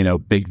have,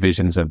 big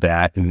visions of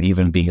that, and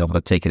even being able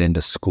to take it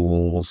into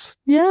schools.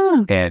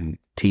 Yeah. And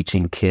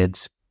teaching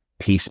kids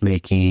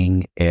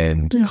peacemaking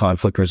and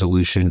conflict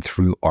resolution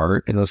through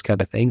art and those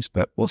kind of things.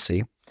 But we'll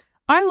see.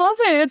 I love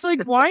it. It's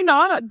like, why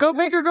not? Go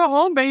big or go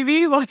home,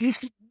 baby. Like,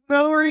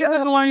 no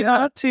reason why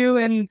not to.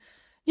 And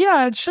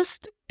yeah,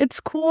 it's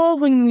cool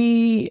when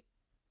we,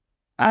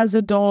 as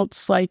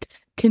adults, like,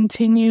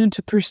 continue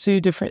to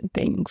pursue different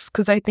things.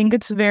 Because I think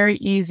it's very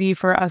easy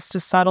for us to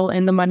settle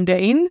in the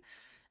mundane.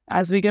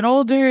 As we get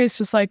older, it's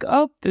just like,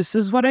 oh, this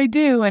is what I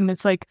do. And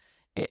it's like,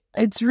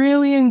 it's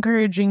really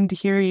encouraging to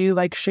hear you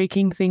like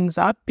shaking things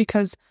up,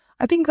 because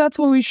I think that's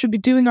what we should be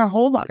doing our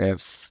whole lives.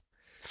 Yes.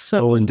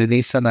 So when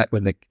Denise and I,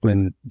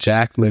 when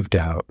Jack moved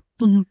out,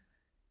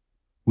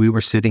 we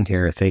were sitting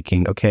here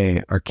thinking,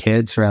 okay, our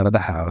kids are out of the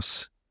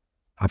house.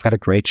 I've got a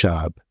great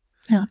job.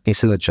 Yeah.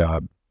 He's in the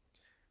job.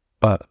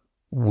 But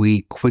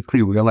we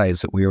quickly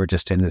realized that we were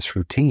just in this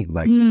routine.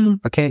 Like,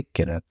 okay,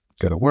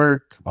 go to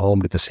work, come home,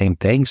 do the same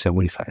thing. So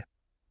we thought,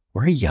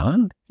 we're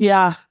young.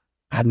 Yeah.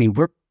 I mean,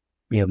 we're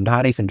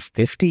not even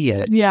 50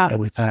 yet. Yeah. And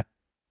we thought,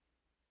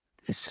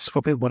 is this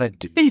what we want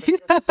to do?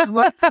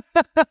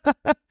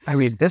 I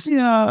mean, this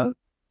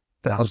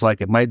sounds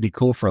like it might be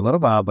cool for a little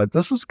while, but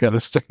this is going to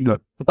start to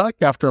suck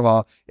after a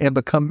while and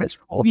become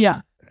miserable.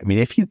 Yeah. I mean,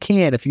 if you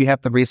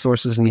have the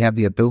resources and you have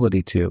the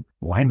ability to,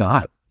 why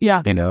not?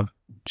 Yeah.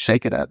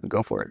 Shake it up and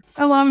go for it.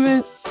 I love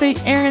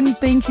it. Aaron,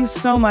 thank you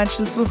so much.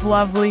 This was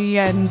lovely.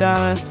 And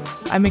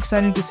I'm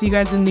excited to see you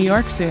guys in New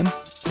York soon.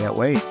 Can't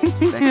wait.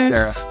 Thanks,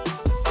 Sarah.